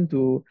tend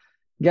to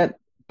get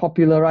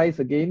popularized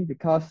again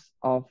because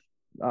of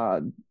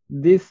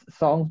these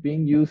songs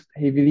being used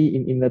heavily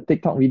in the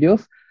TikTok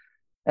videos.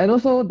 And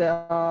also there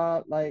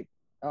are like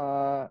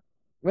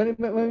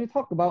when we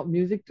talk about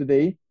music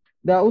today,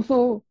 there are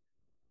also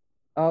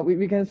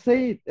we can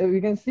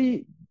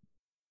see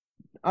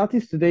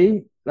artists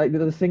today, like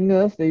the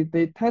singers, they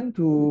tend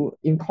to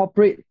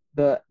incorporate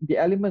the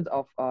element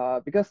of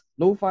because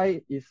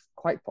lo-fi is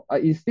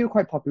still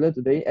quite popular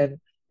today, and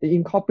they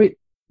incorporate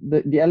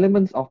the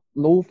elements of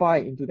lo-fi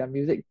into their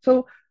music.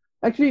 So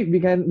actually we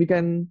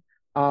can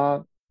uh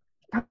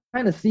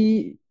kind of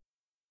see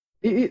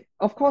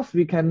of course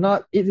we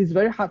cannot, it is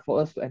very hard for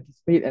us to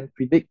anticipate and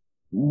predict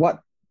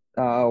what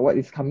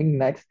is coming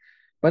next.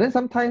 But then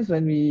sometimes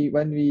when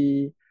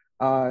we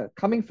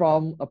coming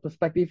from a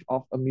perspective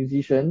of a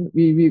musician,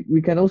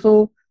 we can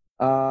also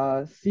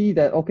see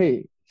that,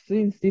 okay,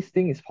 since this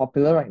thing is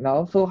popular right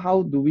now, so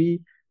how do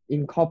we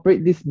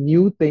incorporate this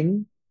new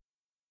thing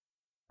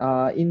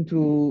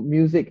into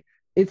music?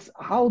 It's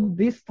how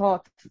this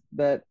thought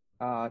that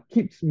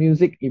keeps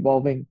music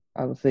evolving,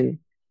 I would say.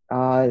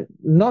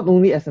 Not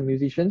only as a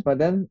musician, but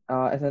then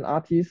as an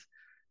artist,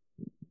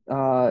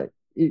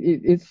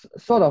 it's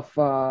sort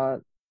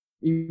of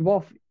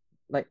evolve,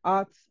 like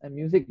arts and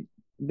music,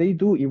 they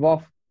do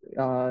evolve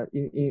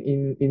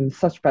in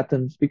such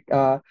patterns.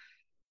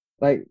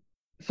 Like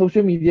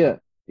social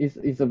media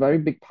is a very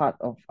big part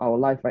of our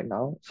life right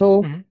now.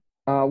 So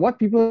Mm-hmm. what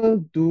people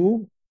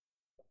do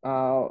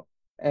uh,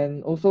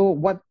 and also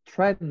what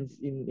trends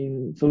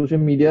in social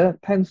media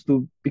tends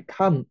to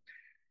become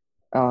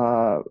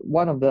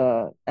one of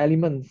the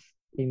elements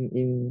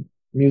in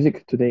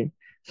music today.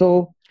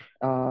 So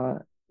uh,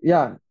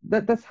 yeah,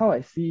 that's how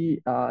I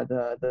see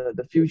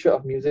the future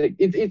of music.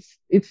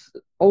 It's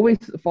always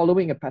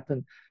following a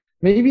pattern.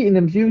 Maybe in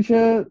the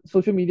future,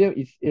 social media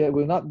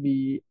will not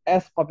be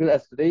as popular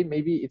as today.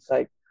 Maybe it's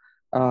like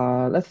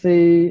let's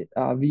say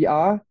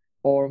VR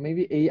or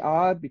maybe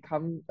AR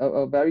become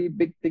a very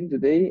big thing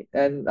today,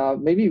 and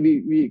maybe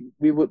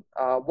we would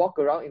walk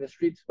around in the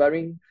streets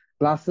wearing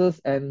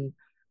glasses, and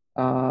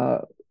uh,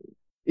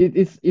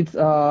 it's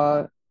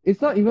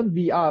not even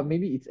VR,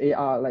 maybe it's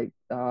AR. Like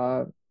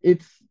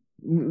it's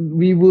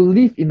we will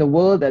live in a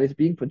world that is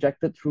being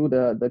projected through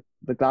the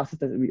glasses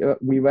that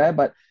we wear,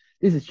 but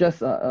this is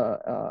just like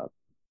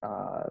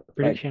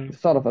Prediction.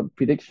 sort of a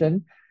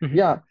prediction. Mm-hmm.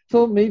 Yeah,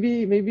 so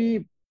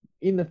maybe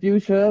in the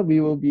future we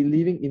will be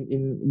living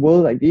in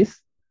world like this.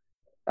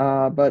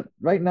 But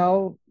right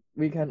now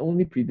we can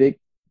only predict.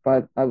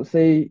 But I would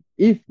say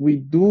if we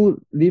do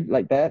live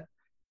like that,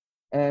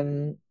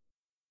 and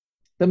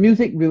the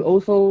music will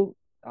also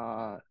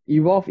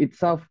evolve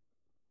itself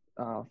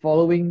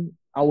following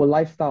our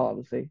lifestyle, I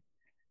would say.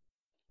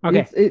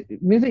 Okay.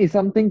 Music is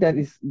something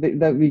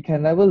that we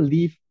can never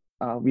live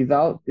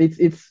without.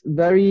 It's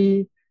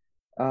very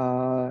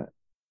uh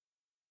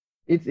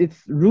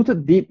it's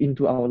rooted deep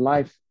into our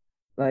lives.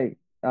 Like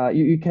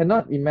you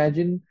cannot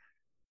imagine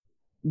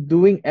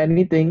doing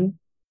anything,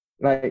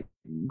 like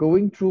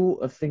going through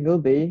a single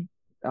day,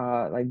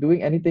 like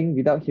doing anything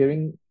without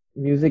hearing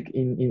music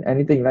in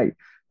anything. Like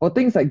for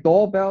things like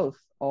doorbells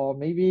or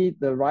maybe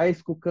the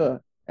rice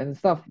cooker and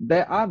stuff,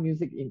 there are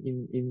music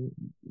Mhm.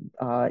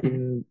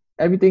 in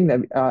everything that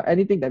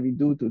anything that we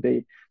do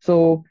today.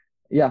 So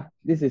yeah,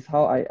 this is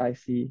how I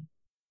see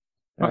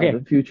Okay.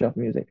 the future of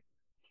music.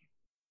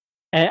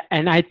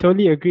 And I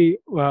totally agree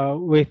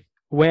with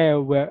where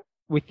we're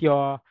with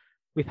your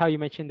with how you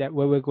mentioned that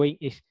where we're going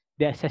is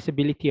the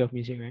accessibility of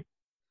music, right?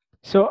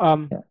 So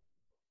Yeah.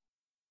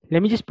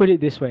 let me just put it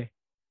this way.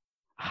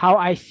 How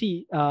I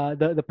see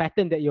the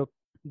pattern that you're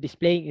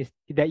displaying is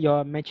that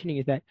you're mentioning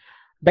is that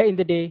back in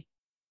the day,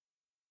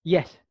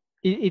 yes,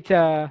 it's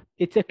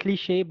a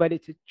cliche, but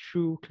it's a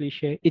true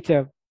cliche. It's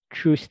a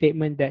true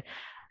statement that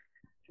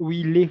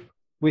we live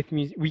with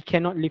music. We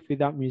cannot live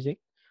without music.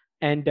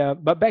 And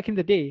but back in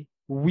the day,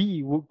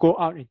 we would go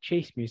out and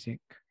chase music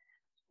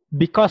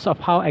because of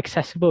how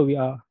accessible we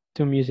are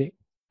to music,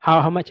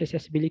 how much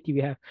accessibility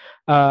we have.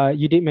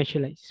 You did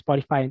mention like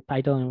Spotify and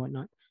Tidal and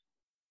whatnot.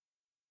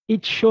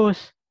 It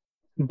shows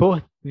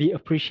both the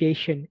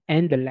appreciation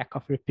and the lack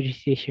of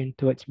appreciation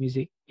towards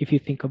music, if you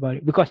think about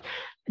it, because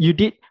you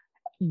did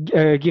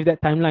give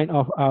that timeline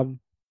of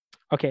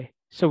okay,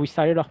 so we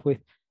started off with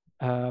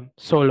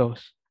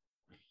solos,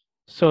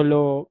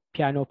 solo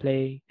piano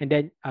playing, and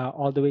then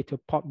all the way to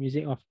pop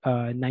music of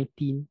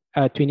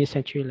 20th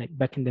century, like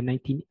back in the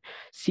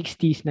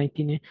 1960s,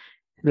 19,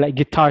 like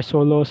guitar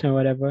solos and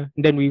whatever.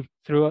 And then we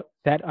threw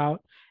that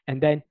out,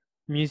 and then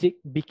music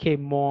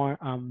became more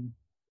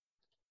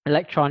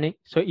electronic.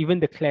 So even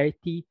the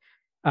clarity,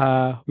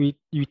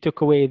 we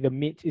took away the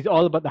mids. It's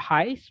all about the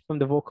highs from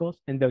the vocals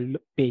and the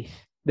bass,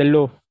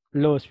 the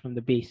lows from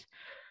the bass.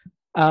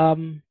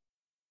 Um,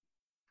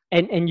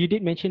 and you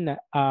did mention that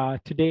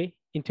today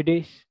in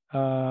today's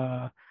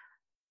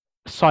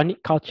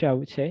sonic culture, I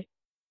would say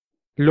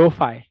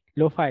lo-fi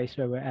is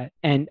where we're at.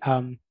 And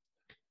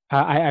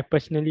I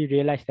personally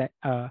realized that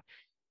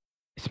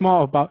it's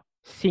more about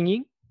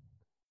singing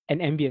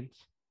and ambience.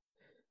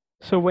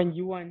 So when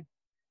you want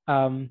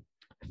um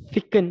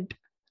thickened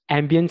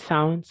ambient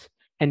sounds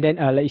and then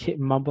like you said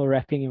mumble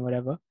rapping and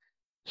whatever,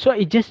 so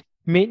it just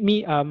made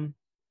me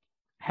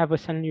have a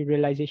suddenly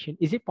realization: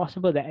 is it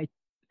possible that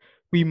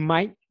we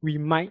might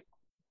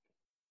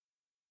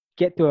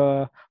get to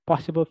a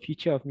possible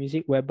future of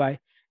music whereby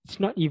it's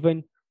not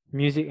even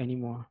music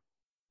anymore,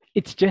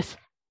 it's just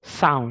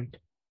sound?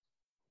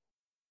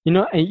 You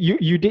know, and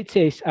you did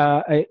say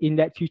in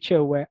that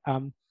future where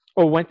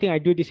oh, one thing I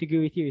do disagree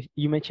with you is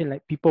you mentioned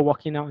like people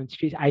walking out on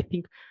streets. I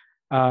think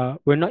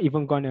we're not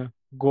even gonna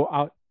go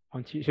out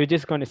on streets. We're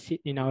just gonna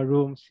sit in our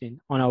rooms and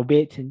on our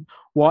beds and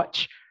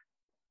watch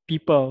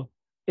people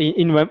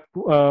in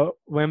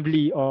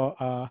Wembley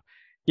or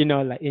you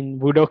know, like in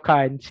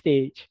Budokan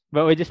stage.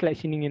 But we're just like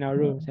sitting in our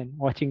rooms and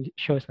watching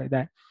shows like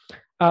that.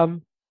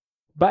 Um,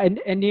 but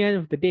in the end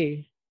of the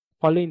day,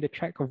 following the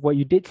track of what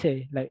you did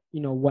say, like,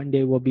 you know, one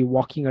day we'll be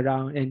walking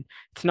around and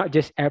it's not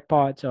just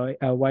AirPods or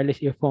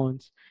wireless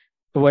earphones,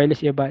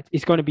 wireless earbuds.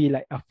 It's going to be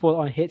like a full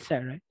on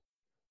headset, right?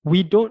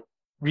 We don't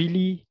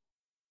really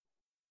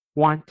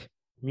want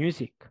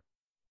music.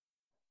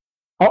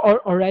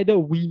 Or rather,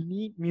 we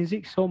need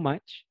music so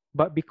much,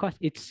 but because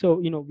it's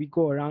so, you know, we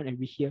go around and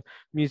we hear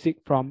music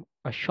from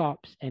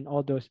shops and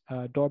all those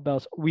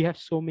doorbells. We have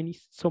so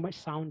much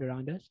sound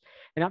around us,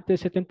 and up to a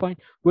certain point,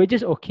 we're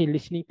just okay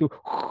listening to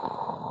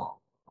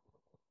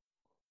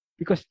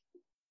because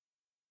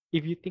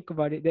if you think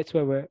about it, that's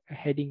where we're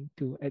heading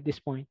to at this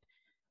point.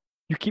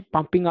 You keep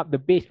pumping up the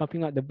bass,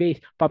 pumping up the bass,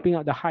 pumping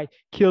up the high,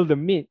 kill the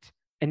mids,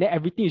 and then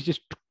everything is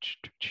just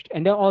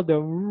and then all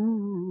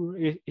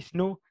the it's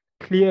no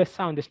clear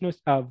sound. There's no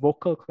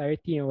vocal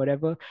clarity and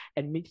whatever,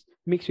 and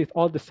mixed with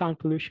all the sound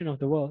pollution of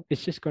the world,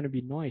 it's just going to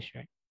be noise,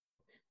 right?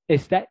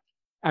 Is that?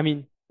 I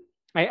mean,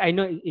 I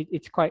know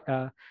it's quite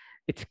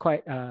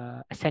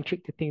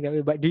eccentric to think that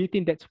way, but do you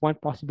think that's one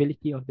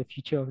possibility of the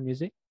future of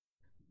music?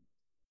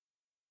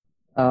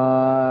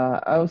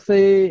 I would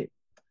say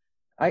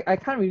I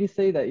can't really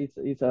say that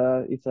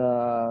it's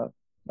a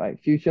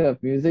like future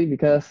of music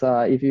because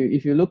if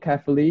you look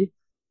carefully,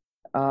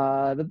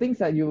 the things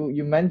that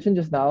you mentioned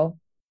just now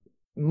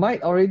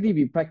might already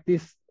be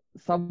practiced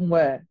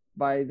somewhere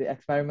by the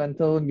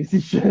experimental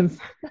musicians.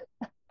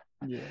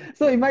 Yeah.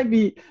 So it might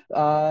be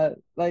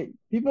like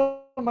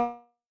people might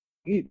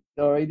it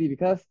already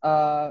because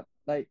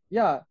like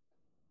yeah,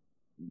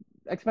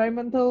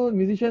 experimental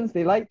musicians,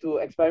 they like to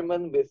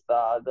experiment with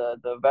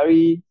the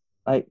very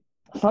like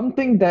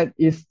something that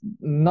is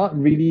not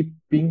really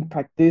being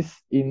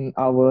practiced in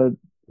our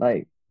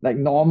like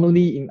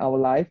normally in our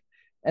life.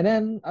 And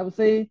then I would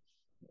say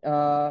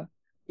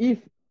if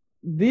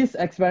this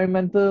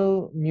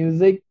experimental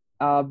music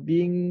are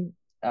being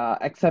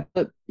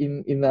accepted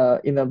in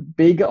a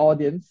bigger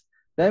audience,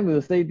 then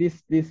we'll say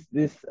this is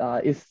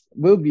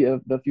will be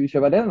the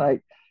future. But then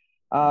like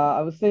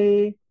I would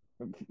say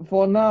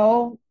for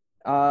now,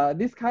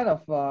 this kind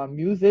of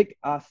music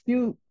are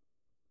still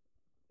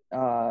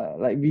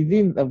like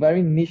within a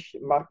very niche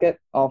market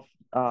of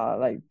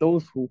like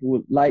those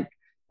who like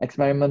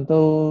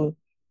experimental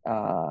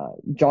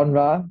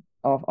genre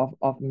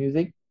of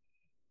music.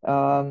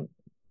 Um,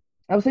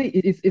 I would say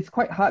it's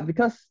quite hard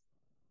because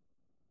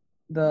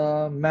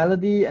the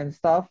melody and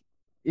stuff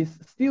is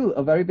still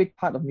a very big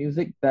part of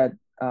music that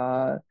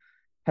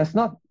has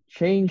not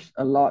changed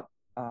a lot.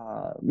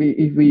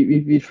 If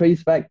we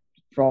trace back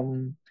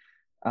from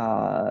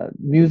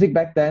music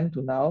back then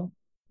to now,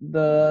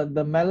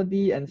 the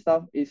melody and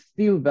stuff is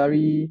still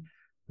very,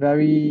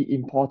 very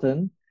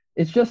important.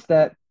 It's just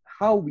that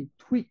how we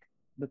tweak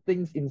the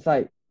things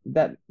inside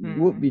that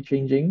would Mm. be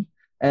changing.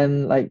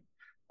 And like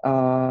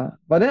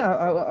but then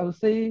I would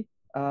say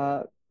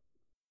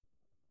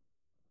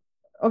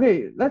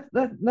okay,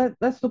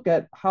 let's look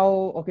at how,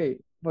 okay,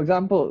 for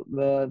example,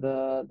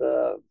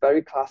 the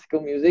very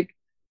classical music,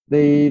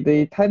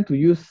 they tend to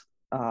use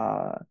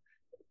uh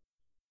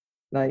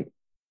like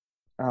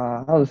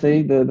how to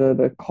say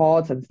the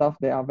chords and stuff,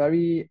 they are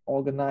very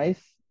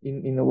organized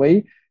in a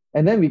way.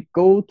 And then we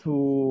go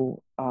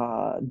to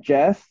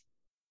jazz.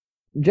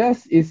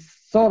 Jazz is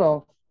sort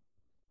of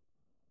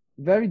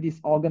very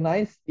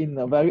disorganized in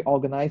a very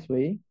organized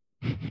way.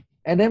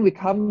 And then we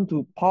come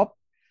to pop.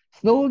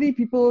 Slowly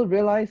people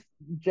realize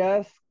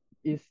jazz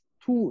is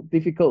too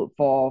difficult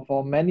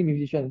for many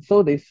musicians,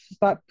 so they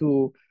start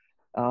to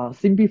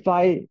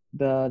simplify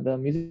the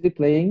music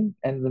playing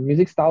and the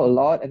music style a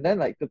lot. And then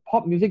like the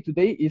pop music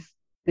today is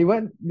they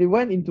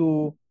went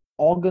into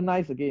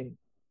organized again.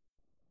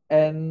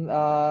 And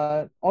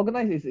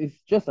organized is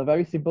just a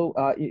very simple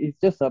it's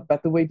just a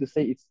better way to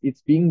say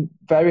it's being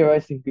very,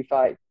 very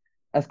simplified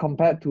as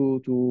compared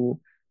to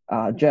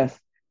jazz.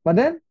 But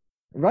then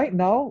right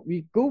now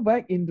we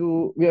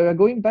are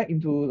going back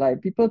into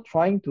like people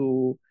trying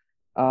to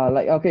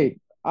like okay,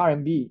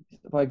 R&B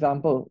for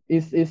example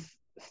is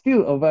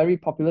still a very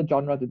popular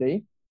genre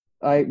today.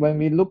 Like when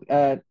we look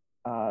at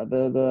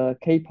the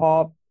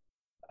K-pop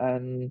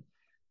and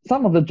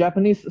some of the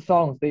Japanese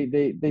songs,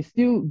 they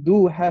still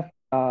do have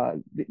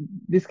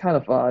this kind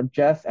of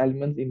jazz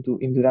elements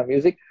into their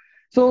music.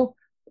 So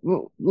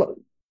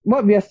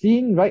what we are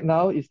seeing right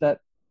now is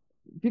that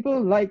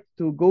people like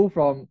to go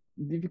from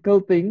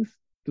difficult things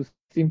to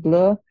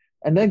simpler,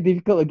 and then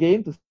difficult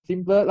again to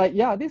simpler. Like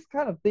yeah, this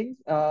kind of things.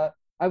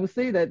 I would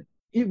say that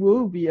it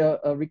will be a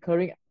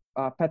recurring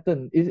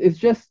pattern. It's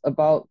just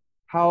about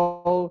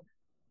how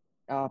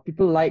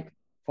people like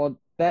for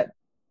that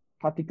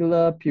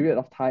particular period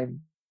of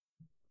time.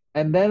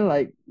 And then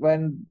like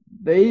when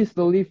they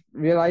slowly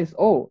realize,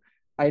 oh,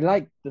 I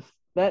like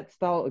that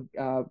style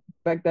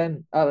back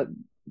then,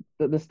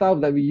 the style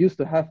that we used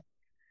to have,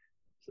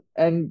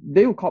 and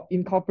they will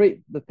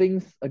incorporate the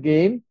things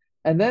again.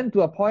 And then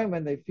to a point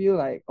when they feel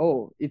like,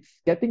 oh, it's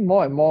getting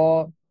more and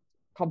more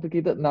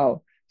complicated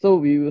now, so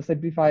we will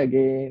simplify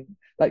again.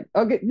 Like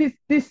okay,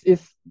 this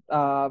is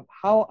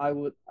how I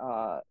would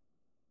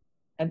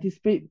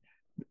anticipate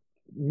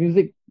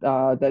music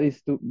that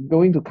is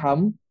going to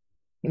come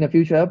in the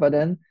future. But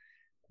then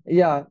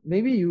yeah,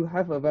 maybe you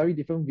have a very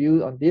different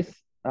view on this,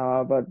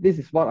 but this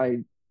is what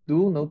I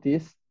do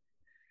notice.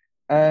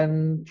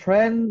 And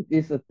trend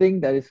is a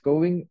thing that is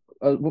going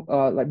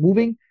like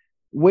moving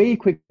way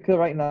quicker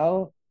right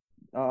now,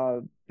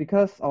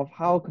 because of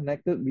how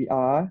connected we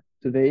are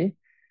today.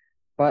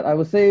 But I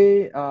would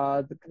say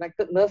the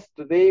connectedness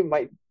today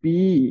might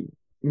be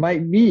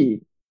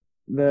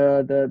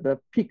the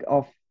peak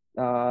of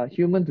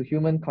human to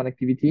human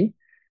connectivity.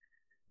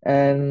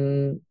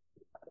 And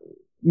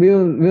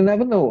we'll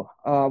never know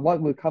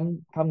what will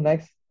come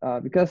next,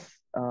 because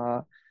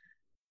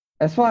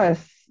as far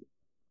as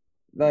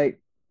like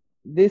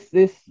this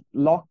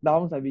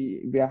lockdowns that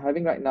we are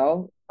having right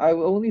now, I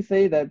will only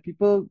say that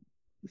people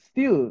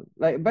still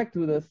like back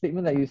to the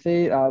statement that you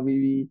say,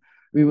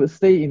 we would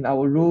stay in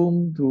our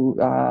room to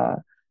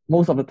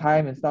most of the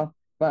time and stuff.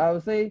 But I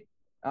would say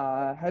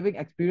having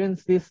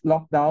experienced this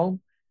lockdown,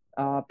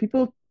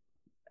 people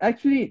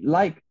actually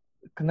like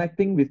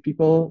connecting with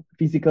people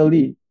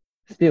physically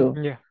still.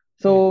 Yeah. Yeah.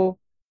 So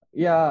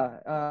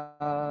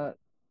yeah,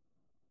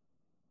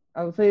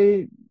 I would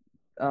say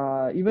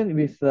even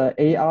with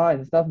AR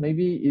and stuff,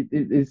 maybe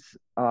it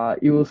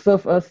will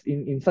serve us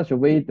in such a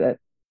way that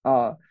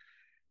uh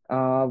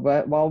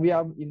while we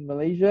are in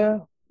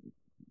Malaysia,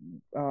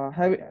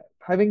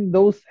 having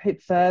those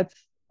headsets,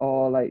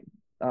 or like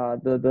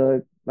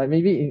the like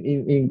maybe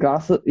in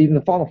glasses, in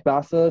the form of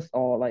glasses,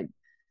 or like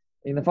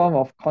in the form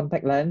of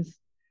contact lens,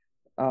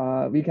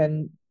 we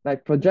can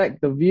like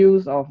project the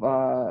views of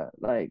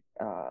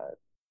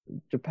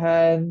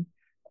Japan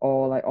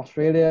or like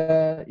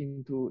Australia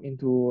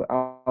into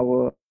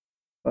our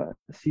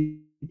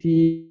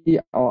city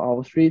or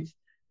our streets.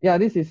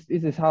 this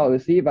is how I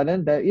would see it, but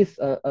then there is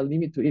a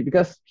limit to it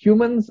because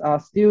humans are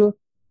still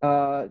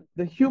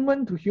the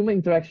human to human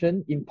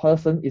interaction in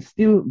person is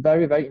still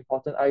very, very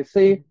important. I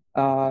say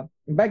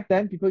back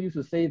then people used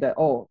to say that,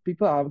 oh,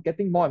 people are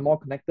getting more and more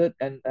connected,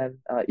 and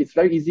it's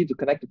very easy to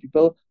connect to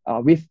people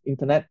with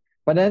internet.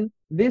 But then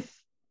this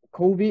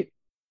COVID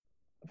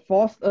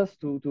forced us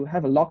to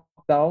have a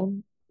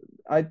lockdown.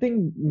 I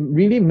think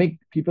really make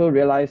people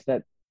realize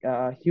that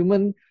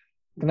human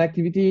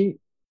connectivity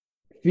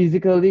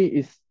physically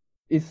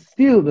is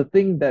still the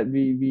thing that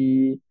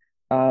we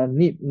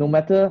need, no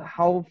matter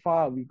how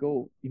far we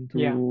go Yeah.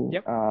 into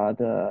Yep.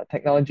 the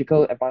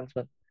technological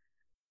advancement.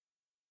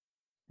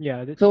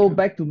 Yeah, that's So true.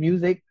 back to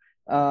music.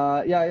 We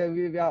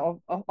are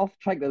off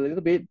track a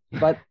little bit,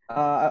 but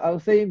I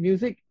would say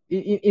music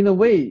in a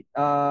way,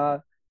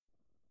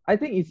 I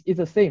think it's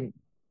the same.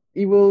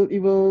 It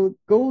will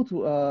go to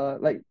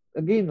like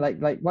again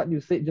like what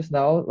you said just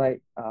now,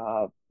 like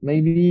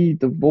maybe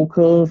the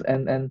vocals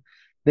and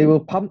they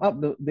will pump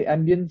up the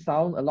ambient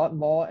sound a lot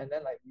more, and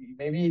then like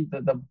maybe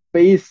the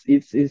bass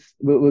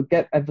will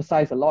get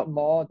emphasized a lot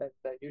more than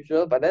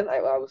usual. But then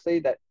I would say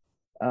that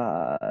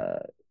uh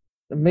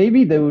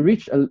maybe they will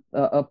reach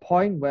a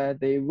point where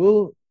they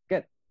will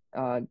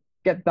uh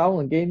get down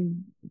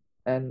again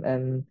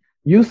and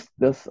use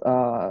the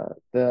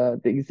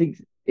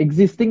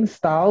existing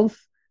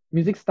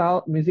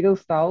musical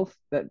styles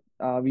that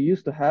we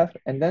used to have,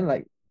 and then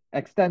like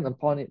extend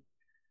upon it.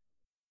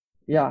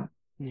 Yeah,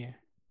 Yeah.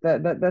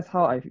 that's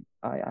how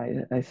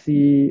I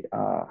see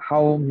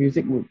how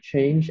music would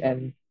change,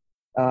 and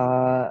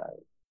uh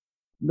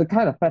the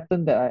kind of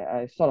pattern that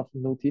I sort of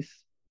notice.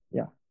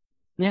 Yeah.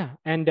 Yeah.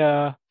 And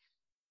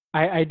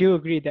I do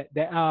agree that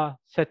there are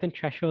certain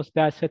thresholds,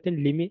 there are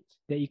certain limits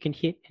that you can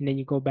hit and then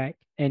you go back.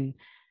 And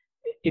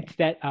it's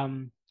that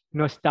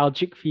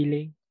nostalgic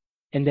feeling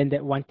and then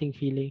that wanting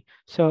feeling.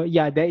 So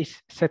yeah, there is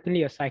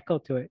certainly a cycle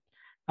to it.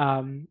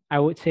 I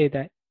would say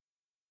that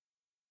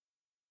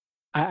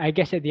I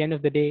guess at the end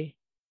of the day,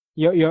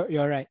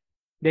 you're right.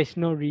 There's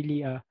no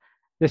really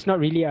there's not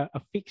really a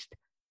fixed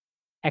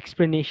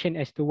explanation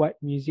as to what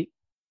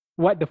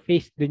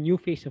the new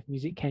face of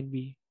music can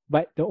be.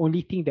 But the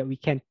only thing that we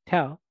can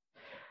tell,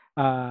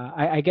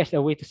 I guess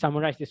a way to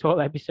summarize this whole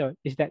episode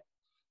is that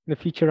the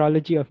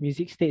futurology of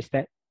music states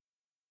that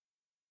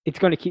it's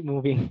going to keep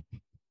moving.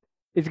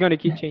 It's going to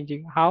keep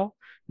changing. How?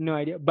 No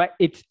idea. But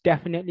it's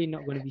definitely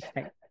not going to be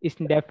stagnant. It's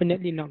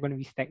definitely not going to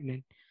be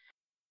stagnant.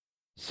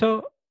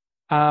 So,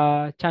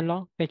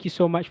 Chanlong, thank you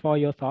so much for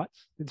your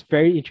thoughts. It's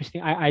very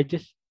interesting. I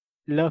just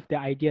love the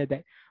idea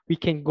that we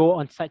can go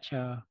on such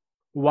a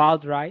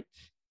wild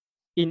rides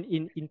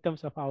in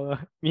terms of our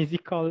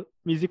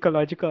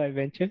musicological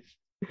adventures.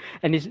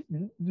 And it's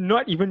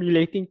not even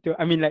relating to,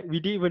 I mean, like we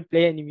didn't even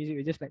play any music,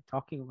 we're just like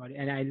talking about it.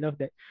 And I love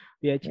that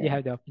we actually Yeah.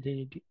 have the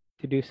opportunity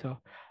to do so.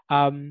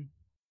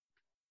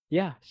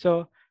 Yeah,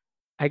 so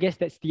I guess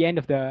that's the end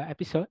of the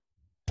episode.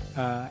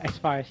 As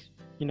far as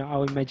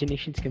our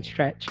imaginations can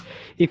stretch.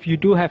 If you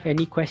do have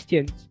any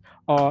questions,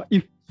 or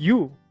if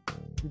you,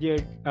 dear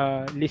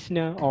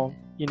listener, or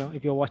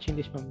if you're watching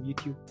this from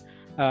YouTube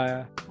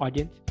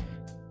audience,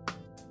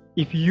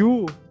 if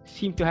you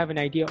seem to have an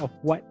idea of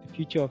what the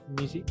future of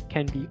music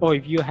can be, or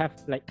if you have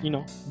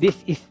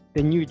this is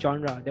the new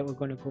genre that we're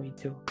going to go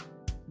into,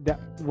 that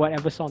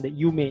whatever song that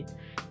you made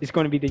is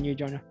going to be the new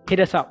genre, hit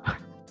us up.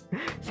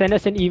 Send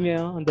us an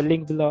email on the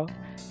link below,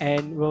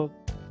 and we'll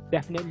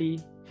definitely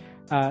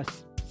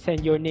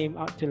send your name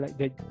out to like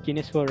the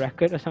Guinness World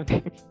Record or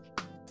something.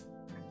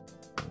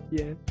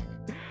 Yeah.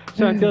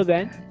 So until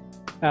then,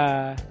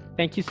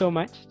 thank you so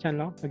much,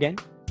 Chanlong, again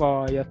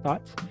for your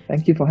thoughts.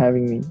 Thank you for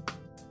having me.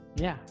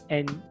 Yeah,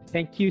 and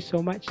thank you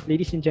so much,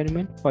 ladies and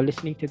gentlemen, for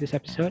listening to this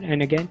episode.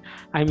 And again,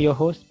 I'm your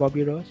host,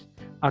 Bobby Rose.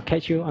 I'll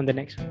catch you on the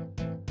next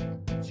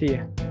one. See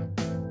ya.